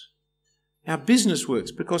works. Our business works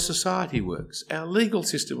because society works. Our legal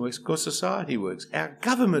system works because society works. Our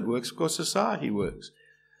government works because society works.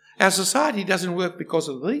 Our society doesn't work because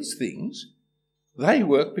of these things. They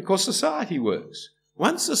work because society works.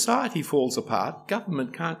 Once society falls apart,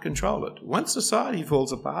 government can't control it. Once society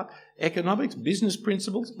falls apart, economics, business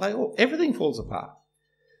principles, everything falls apart.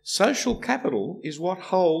 Social capital is what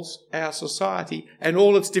holds our society and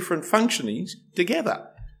all its different functionings together.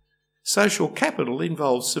 Social capital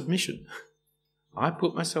involves submission. I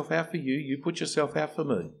put myself out for you, you put yourself out for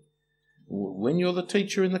me. When you're the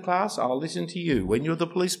teacher in the class, I'll listen to you. When you're the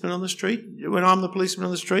policeman on the street, when I'm the policeman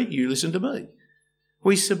on the street, you listen to me.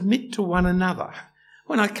 We submit to one another.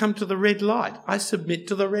 When I come to the red light, I submit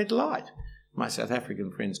to the red light. My South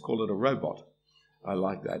African friends call it a robot. I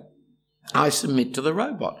like that. I submit to the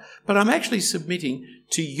robot. But I'm actually submitting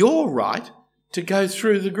to your right to go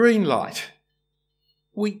through the green light.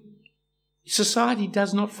 Society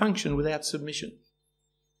does not function without submission.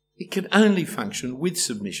 It can only function with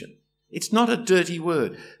submission. It's not a dirty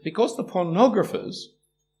word. Because the pornographers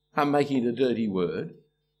are making it a dirty word,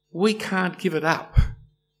 we can't give it up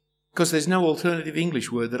because there's no alternative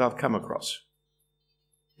English word that I've come across.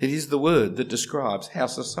 It is the word that describes how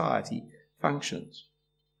society functions.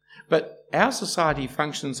 But our society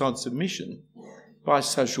functions on submission by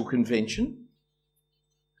social convention.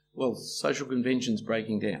 Well, social convention's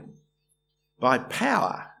breaking down. By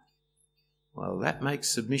power. Well, that makes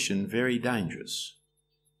submission very dangerous.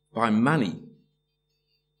 By money,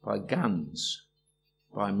 by guns,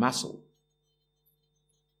 by muscle.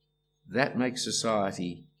 That makes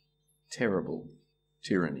society terrible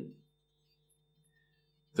tyranny.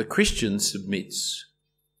 The Christian submits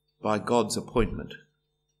by God's appointment.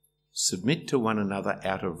 Submit to one another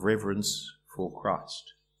out of reverence for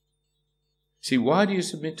Christ. See, why do you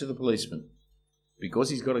submit to the policeman? Because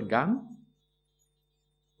he's got a gun?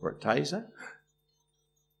 Or a taser?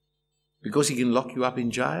 Because he can lock you up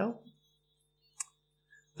in jail?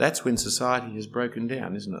 That's when society has broken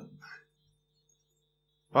down, isn't it?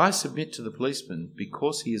 I submit to the policeman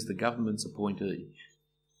because he is the government's appointee.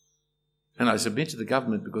 And I submit to the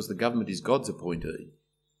government because the government is God's appointee.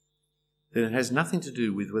 Then it has nothing to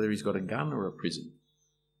do with whether he's got a gun or a prison.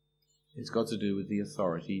 It's got to do with the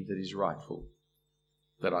authority that is rightful,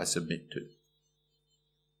 that I submit to.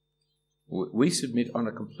 We submit on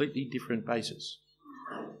a completely different basis.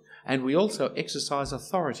 And we also exercise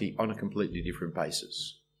authority on a completely different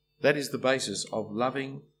basis. That is the basis of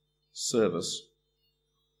loving service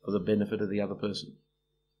for the benefit of the other person.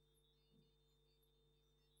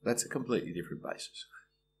 That's a completely different basis.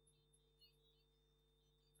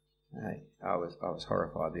 Hey, I was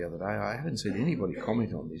horrified the other day. I haven't seen anybody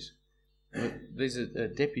comment on this. There's a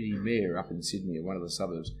deputy mayor up in Sydney, in one of the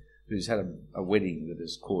suburbs, who's had a wedding that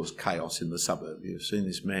has caused chaos in the suburb. You've seen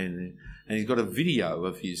this man, and he's got a video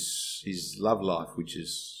of his love life, which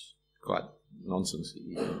is quite nonsense.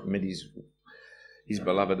 He met his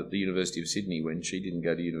beloved at the University of Sydney when she didn't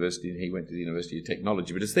go to university and he went to the University of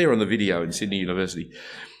Technology. But it's there on the video in Sydney University.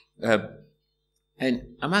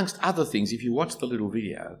 And amongst other things, if you watch the little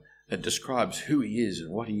video, it describes who he is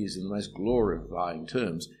and what he is in the most glorifying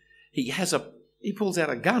terms. He pulls out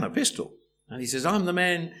a gun, a pistol, and he says, "I'm the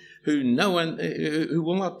man who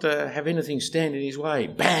will not have anything stand in his way."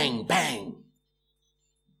 Bang, bang.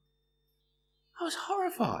 I was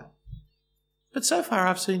horrified. But so far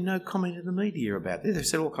I've seen no comment in the media about this. They've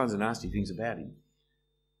said all kinds of nasty things about him.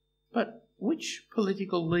 But which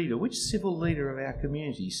political leader, which civil leader of our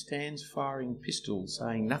community stands firing pistols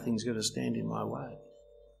saying nothing's going to stand in my way?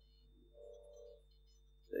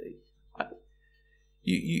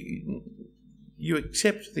 You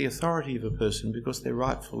accept the authority of a person because they're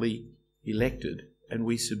rightfully elected, and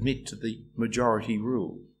we submit to the majority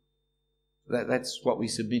rule. That's what we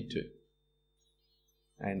submit to.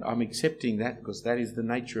 And I'm accepting that because that is the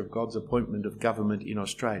nature of God's appointment of government in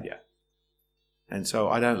Australia. And so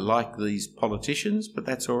I don't like these politicians, but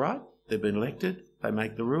that's all right. They've been elected. They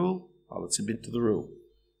make the rule. I'll submit to the rule.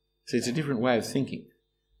 So it's a different way of thinking.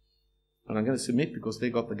 And I'm going to submit because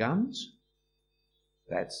they've got the guns.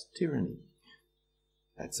 That's tyranny.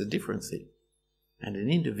 That's a different thing. And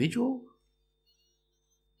an individual,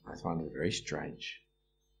 I find it very strange.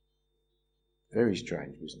 Very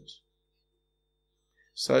strange business.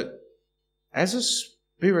 So, as a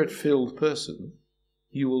spirit-filled person,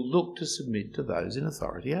 you will look to submit to those in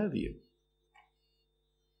authority over you.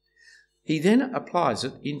 He then applies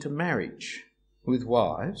it into marriage with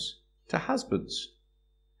wives to husbands.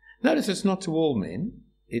 Notice it's not to all men,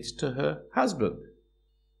 it's to her husband.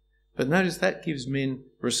 But notice that gives men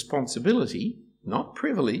responsibility, not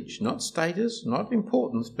privilege, not status, not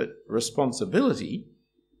importance, but responsibility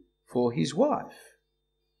for his wife.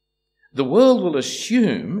 The world will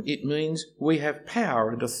assume it means we have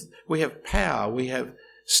power, we have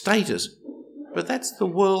status. But that's the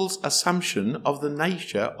world's assumption of the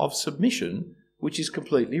nature of submission, which is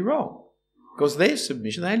completely wrong. Because their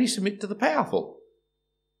submission, they only submit to the powerful.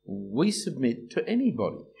 We submit to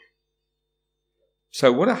anybody.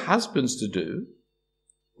 So what are husbands to do?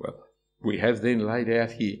 Well, we have then laid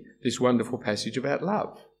out here this wonderful passage about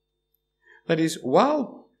love. That is,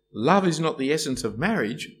 while love is not the essence of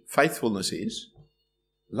marriage, faithfulness is.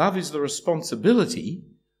 Love is the responsibility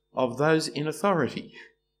of those in authority.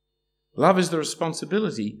 Love is the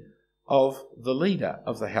responsibility of the leader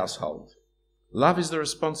of the household. Love is the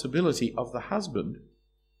responsibility of the husband.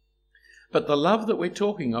 But the love that we're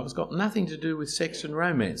talking of has got nothing to do with sex and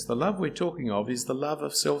romance. The love we're talking of is the love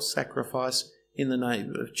of self-sacrifice in the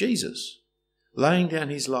name of Jesus, laying down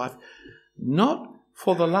his life not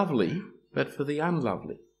for the lovely, but for the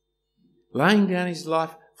unlovely. Laying down his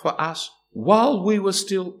life for us while we were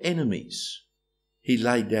still enemies. He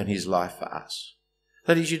laid down his life for us.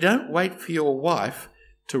 That is, you don't wait for your wife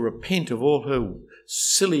to repent of all her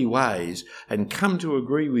silly ways and come to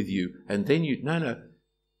agree with you, and then no.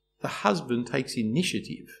 The husband takes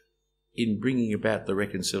initiative in bringing about the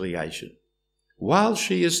reconciliation. While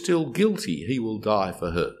she is still guilty, he will die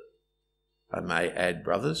for her. I may add,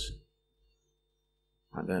 brothers,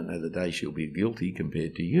 I don't know the day she'll be guilty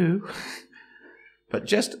compared to you, but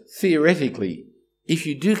just theoretically, if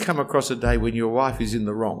you do come across a day when your wife is in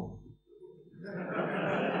the wrong,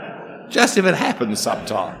 just if it happens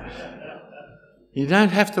sometime, you don't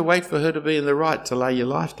have to wait for her to be in the right to lay your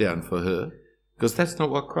life down for her, because that's not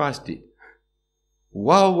what Christ did.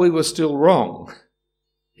 While we were still wrong,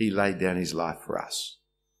 he laid down his life for us.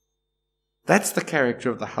 That's the character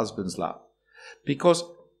of the husband's love, because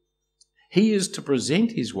he is to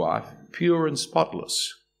present his wife pure and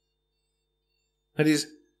spotless. That is,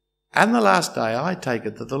 on the last day, I take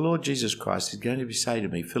it that the Lord Jesus Christ is going to say to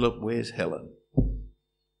me, Philip, where's Helen?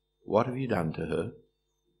 What have you done to her?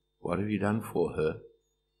 What have you done for her?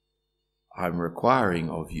 I'm requiring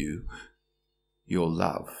of you your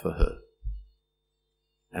love for her.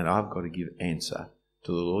 And I've got to give answer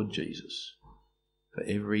to the Lord Jesus for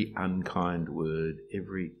every unkind word,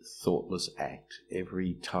 every thoughtless act,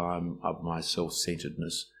 every time of my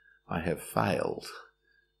self-centeredness I have failed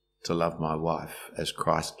to love my wife as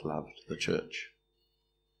Christ loved the church.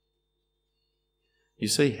 You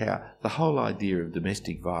see how the whole idea of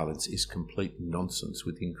domestic violence is complete nonsense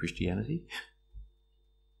within Christianity?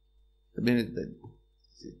 I mean,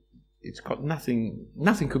 it's got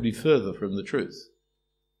nothing could be further from the truth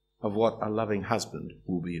of what a loving husband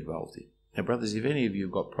will be involved in. Now, brothers, if any of you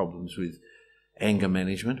have got problems with anger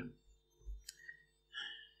management,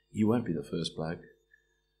 you won't be the first bloke.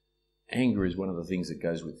 Anger is one of the things that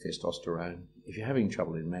goes with testosterone. If you're having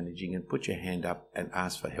trouble in managing it, put your hand up and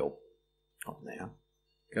ask for help. Not now.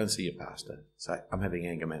 Go and see your pastor. Say, I'm having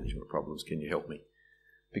anger management problems. Can you help me?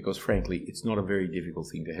 Because frankly, it's not a very difficult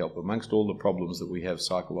thing to help. Amongst all the problems that we have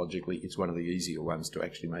psychologically, it's one of the easier ones to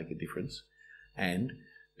actually make a difference. And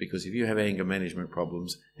because if you have anger management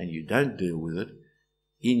problems and you don't deal with it,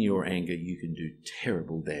 in your anger you can do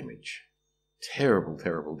terrible damage. Terrible,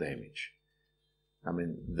 terrible damage. I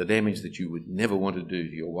mean, the damage that you would never want to do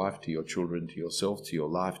to your wife, to your children, to yourself, to your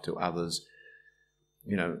life, to others.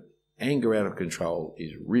 You know, anger out of control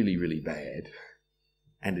is really, really bad,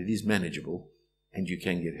 and it is manageable, and you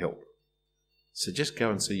can get help. So just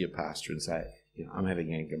go and see your pastor and say, I'm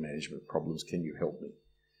having anger management problems, can you help me?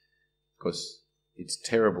 Because it's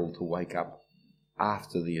terrible to wake up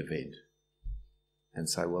after the event and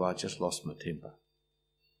say, well, I just lost my temper.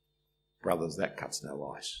 Brothers, that cuts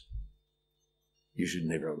no ice. You should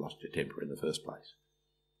never have lost your temper in the first place.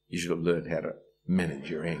 You should have learned how to manage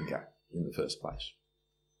your anger in the first place.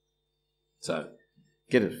 So,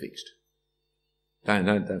 get it fixed.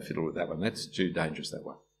 Don't fiddle with that one. That's too dangerous, that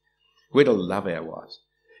one. We're to love our wives.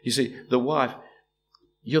 You see, the wife,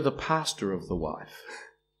 you're the pastor of the wife.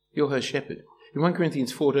 You're her shepherd. In 1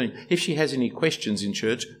 Corinthians 14, if she has any questions in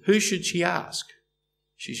church, who should she ask?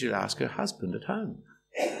 She should ask her husband at home.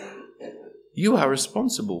 You are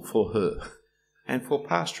responsible for her and for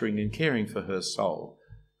pastoring and caring for her soul,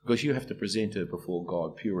 because you have to present her before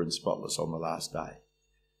God pure and spotless on the last day.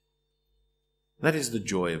 That is the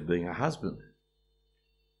joy of being a husband.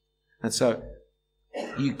 And so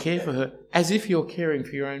you care for her as if you're caring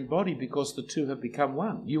for your own body, because the two have become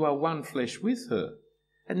one. You are one flesh with her.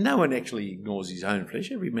 And no one actually ignores his own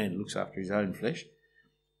flesh. Every man looks after his own flesh.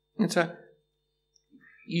 And so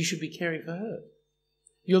you should be caring for her.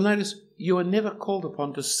 You'll notice you are never called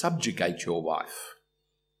upon to subjugate your wife.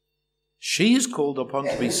 She is called upon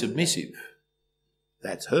to be submissive.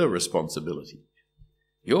 That's her responsibility.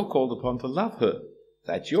 You're called upon to love her.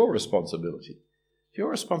 That's your responsibility. Your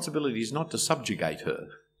responsibility is not to subjugate her.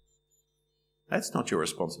 That's not your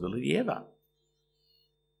responsibility ever.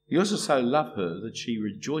 You also so love her that she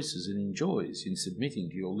rejoices and enjoys in submitting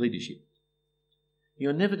to your leadership.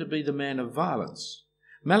 You're never to be the man of violence.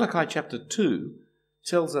 Malachi chapter 2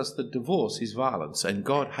 tells us that divorce is violence, and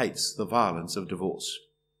God hates the violence of divorce.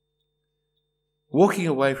 Walking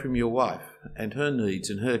away from your wife and her needs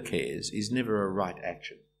and her cares is never a right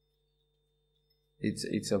action.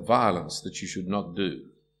 It's a violence that you should not do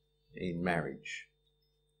in marriage.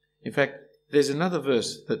 In fact, there's another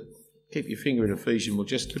verse that, keep your finger in Ephesians, we'll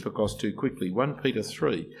just slip across too quickly, 1 Peter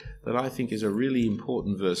 3, that I think is a really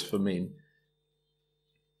important verse for men.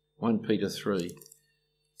 1 Peter 3,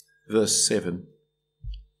 verse 7.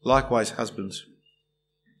 Likewise, husbands,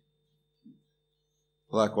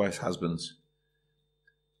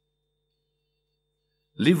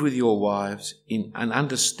 Live with your wives in an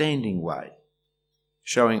understanding way,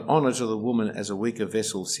 showing honour to the woman as a weaker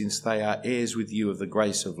vessel, since they are heirs with you of the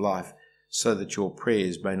grace of life, so that your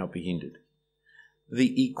prayers may not be hindered.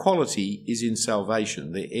 The equality is in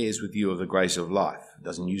salvation. They're heirs with you of the grace of life. It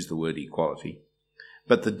doesn't use the word equality.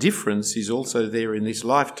 But the difference is also there in this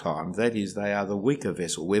lifetime. That is, they are the weaker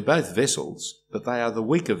vessel. We're both vessels, but they are the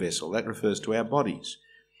weaker vessel. That refers to our bodies.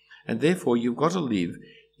 And therefore, you've got to live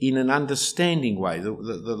in an understanding way. The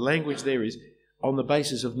language there is on the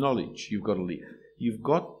basis of knowledge you've got to live. You've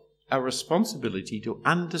got a responsibility to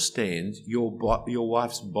understand your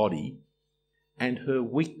wife's body and her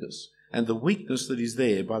weakness. And the weakness that is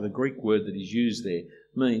there, by the Greek word that is used there,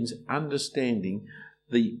 means understanding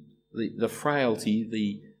the frailty,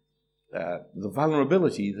 the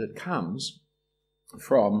vulnerability that comes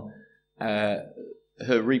from her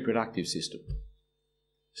reproductive system.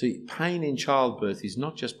 See, pain in childbirth is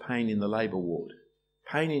not just pain in the labour ward.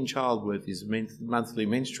 Pain in childbirth is monthly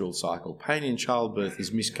menstrual cycle. Pain in childbirth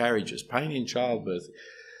is miscarriages. Pain in childbirth...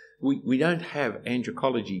 We don't have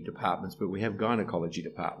androcology departments, but we have gynecology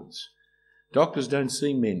departments. Doctors don't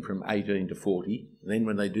see men from 18 to 40. Then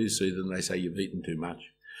when they do see them, they say, you've eaten too much.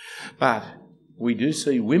 But we do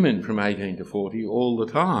see women from 18 to 40 all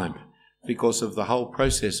the time because of the whole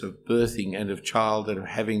process of birthing and of child and of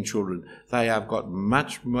having children. They have got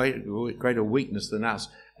much greater weakness than us,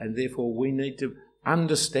 and therefore we need to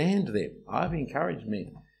understand them. I've encouraged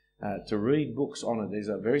men to read books on it. There's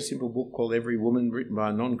a very simple book called Every Woman, written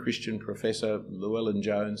by a non-Christian professor, Llewellyn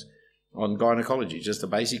Jones, on gynecology, just a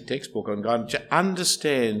basic textbook on gynecology. To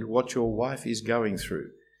understand what your wife is going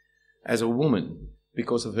through as a woman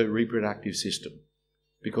because of her reproductive system,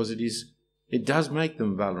 because it does make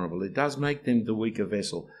them vulnerable. It does make them the weaker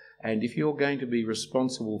vessel. And if you're going to be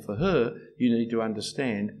responsible for her, you need to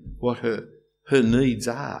understand what her needs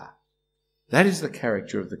are. That is the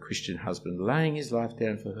character of the Christian husband, laying his life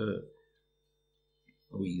down for her.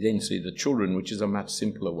 We then see the children, which is a much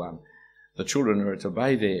simpler one. The children are to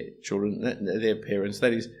obey their parents.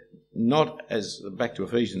 That is, not as, back to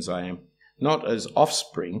Ephesians not as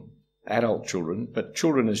offspring, adult children, but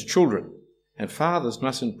children as children. And fathers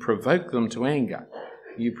mustn't provoke them to anger.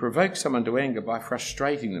 You provoke someone to anger by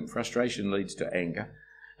frustrating them. Frustration leads to anger.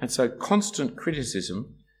 And so constant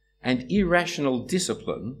criticism and irrational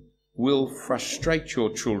discipline will frustrate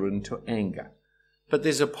your children to anger. But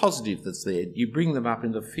there's a positive that's there. You bring them up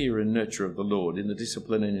in the fear and nurture of the Lord, in the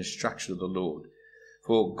discipline and instruction of the Lord.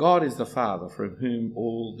 For God is the Father from whom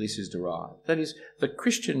all this is derived. That is, the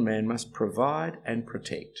Christian man must provide and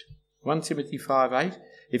protect. 1 Timothy 5:8,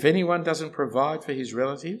 if anyone doesn't provide for his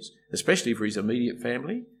relatives, especially for his immediate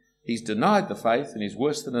family, he's denied the faith and is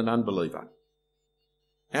worse than an unbeliever.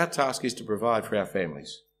 Our task is to provide for our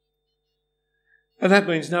families. And that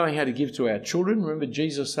means knowing how to give to our children. Remember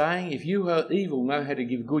Jesus saying, if you are evil, know how to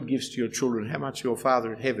give good gifts to your children, how much your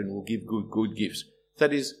Father in heaven will give good gifts.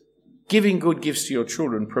 That is, giving good gifts to your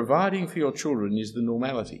children, providing for your children is the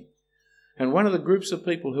normality. And one of the groups of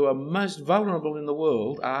people who are most vulnerable in the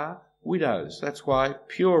world are widows. That's why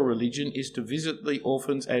pure religion is to visit the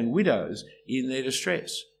orphans and widows in their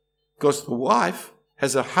distress. Because the wife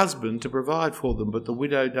has a husband to provide for them, but the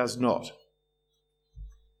widow does not.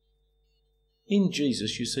 In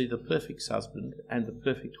Jesus, you see the perfect husband and the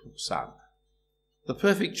perfect son. The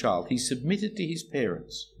perfect child. He submitted to his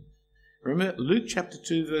parents. Remember Luke chapter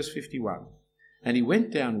 2, verse 51. And he went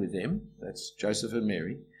down with them, that's Joseph and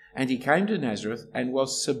Mary, and he came to Nazareth and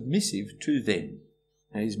was submissive to them.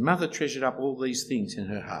 And his mother treasured up all these things in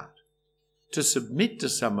her heart. To submit to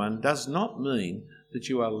someone does not mean that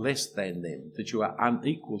you are less than them, that you are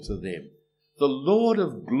unequal to them. The Lord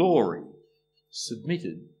of glory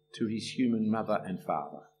submitted to his human mother and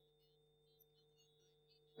father.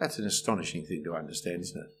 That's an astonishing thing to understand,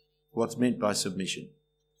 isn't it? What's meant by submission.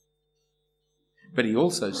 But he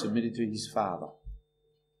also submitted to his Father.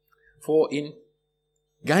 For in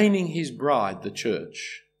gaining his bride, the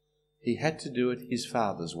church, he had to do it his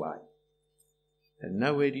Father's way. And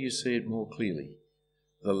nowhere do you see it more clearly,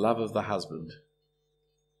 the love of the husband,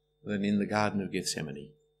 than in the Garden of Gethsemane.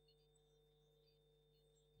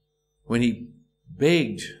 When he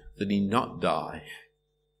begged that he not die,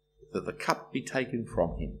 that the cup be taken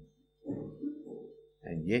from him.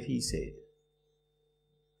 And yet he said,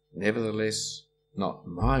 nevertheless, not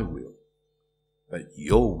my will, but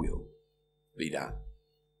your will be done.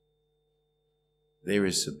 There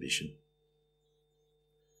is submission.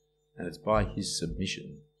 And it's by his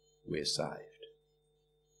submission we're saved.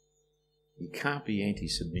 You can't be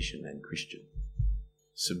anti-submission and Christian.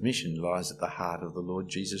 Submission lies at the heart of the Lord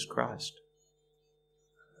Jesus Christ.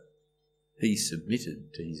 He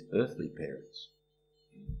submitted to his earthly parents.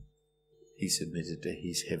 He submitted to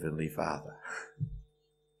his heavenly Father.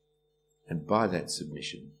 And by that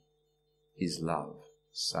submission, his love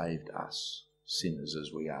saved us, sinners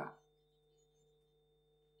as we are.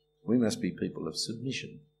 We must be people of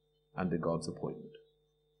submission under God's appointment.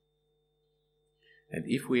 And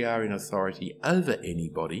if we are in authority over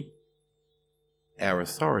anybody, our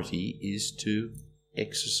authority is to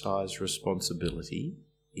exercise responsibility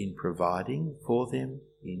in providing for them,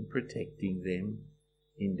 in protecting them,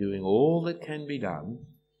 in doing all that can be done,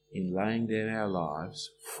 in laying down our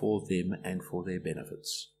lives for them and for their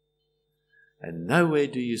benefits. And nowhere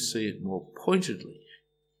do you see it more pointedly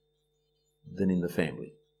than in the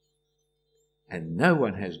family. And no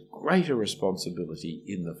one has greater responsibility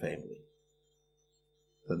in the family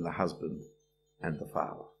than the husband and the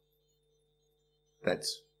father.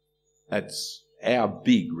 That's our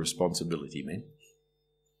big responsibility, man.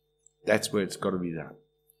 That's where it's got to be done.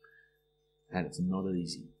 And it's not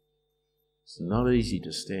easy. It's not easy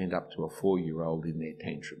to stand up to a 4-year-old in their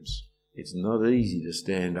tantrums. It's not easy to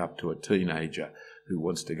stand up to a teenager who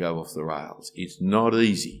wants to go off the rails. It's not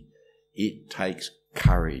easy. It takes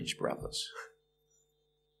courage, brothers.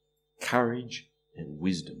 Courage and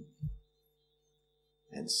wisdom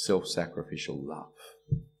and self-sacrificial love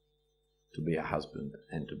to be a husband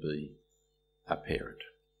and to be a parent,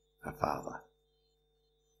 a father.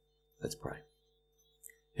 Let's pray.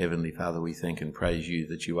 Heavenly Father, we thank and praise you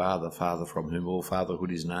that you are the Father from whom all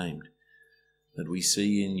fatherhood is named, that we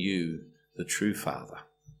see in you the true Father.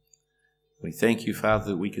 We thank you,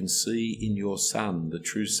 Father, that we can see in your Son the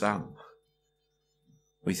true Son.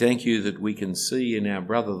 We thank you that we can see in our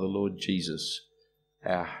brother, the Lord Jesus,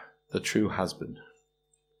 the true husband.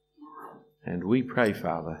 And we pray,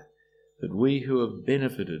 Father, that we who have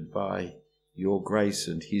benefited by your grace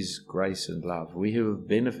and his grace and love, we who have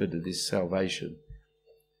benefited this salvation,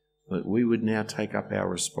 that we would now take up our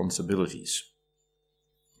responsibilities,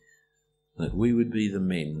 that we would be the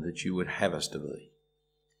men that you would have us to be,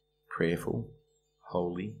 prayerful,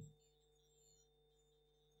 holy,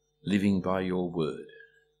 living by your word,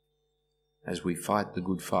 as we fight the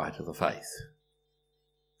good fight of the faith,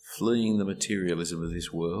 fleeing the materialism of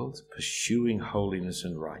this world, pursuing holiness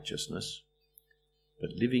and righteousness,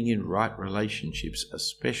 but living in right relationships,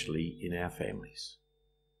 especially in our families,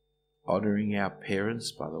 honouring our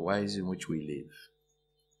parents by the ways in which we live,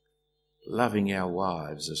 loving our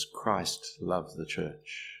wives as Christ loved the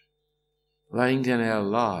church, laying down our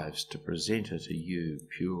lives to present her to you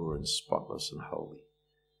pure and spotless and holy,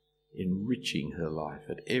 enriching her life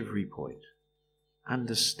at every point,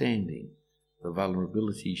 understanding the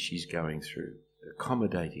vulnerability she's going through,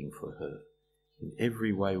 accommodating for her in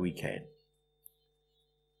every way we can,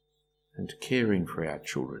 and caring for our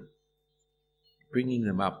children, bringing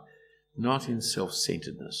them up not in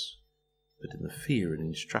self-centeredness, but in the fear and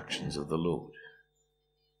instructions of the Lord.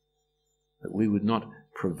 That we would not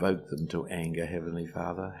provoke them to anger, Heavenly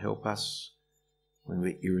Father. Help us when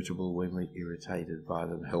we're irritable, when we're irritated by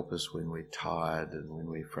them. Help us when we're tired and when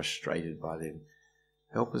we're frustrated by them.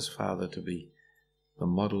 Help us, Father, to be the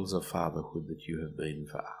models of fatherhood that you have been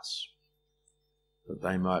for us, that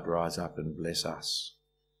they might rise up and bless us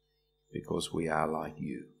because we are like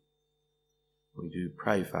you. We do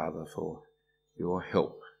pray, Father, for your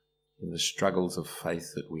help in the struggles of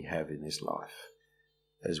faith that we have in this life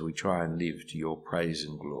as we try and live to your praise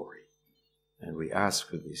and glory. And we ask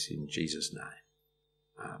for this in Jesus' name.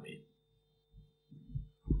 Amen.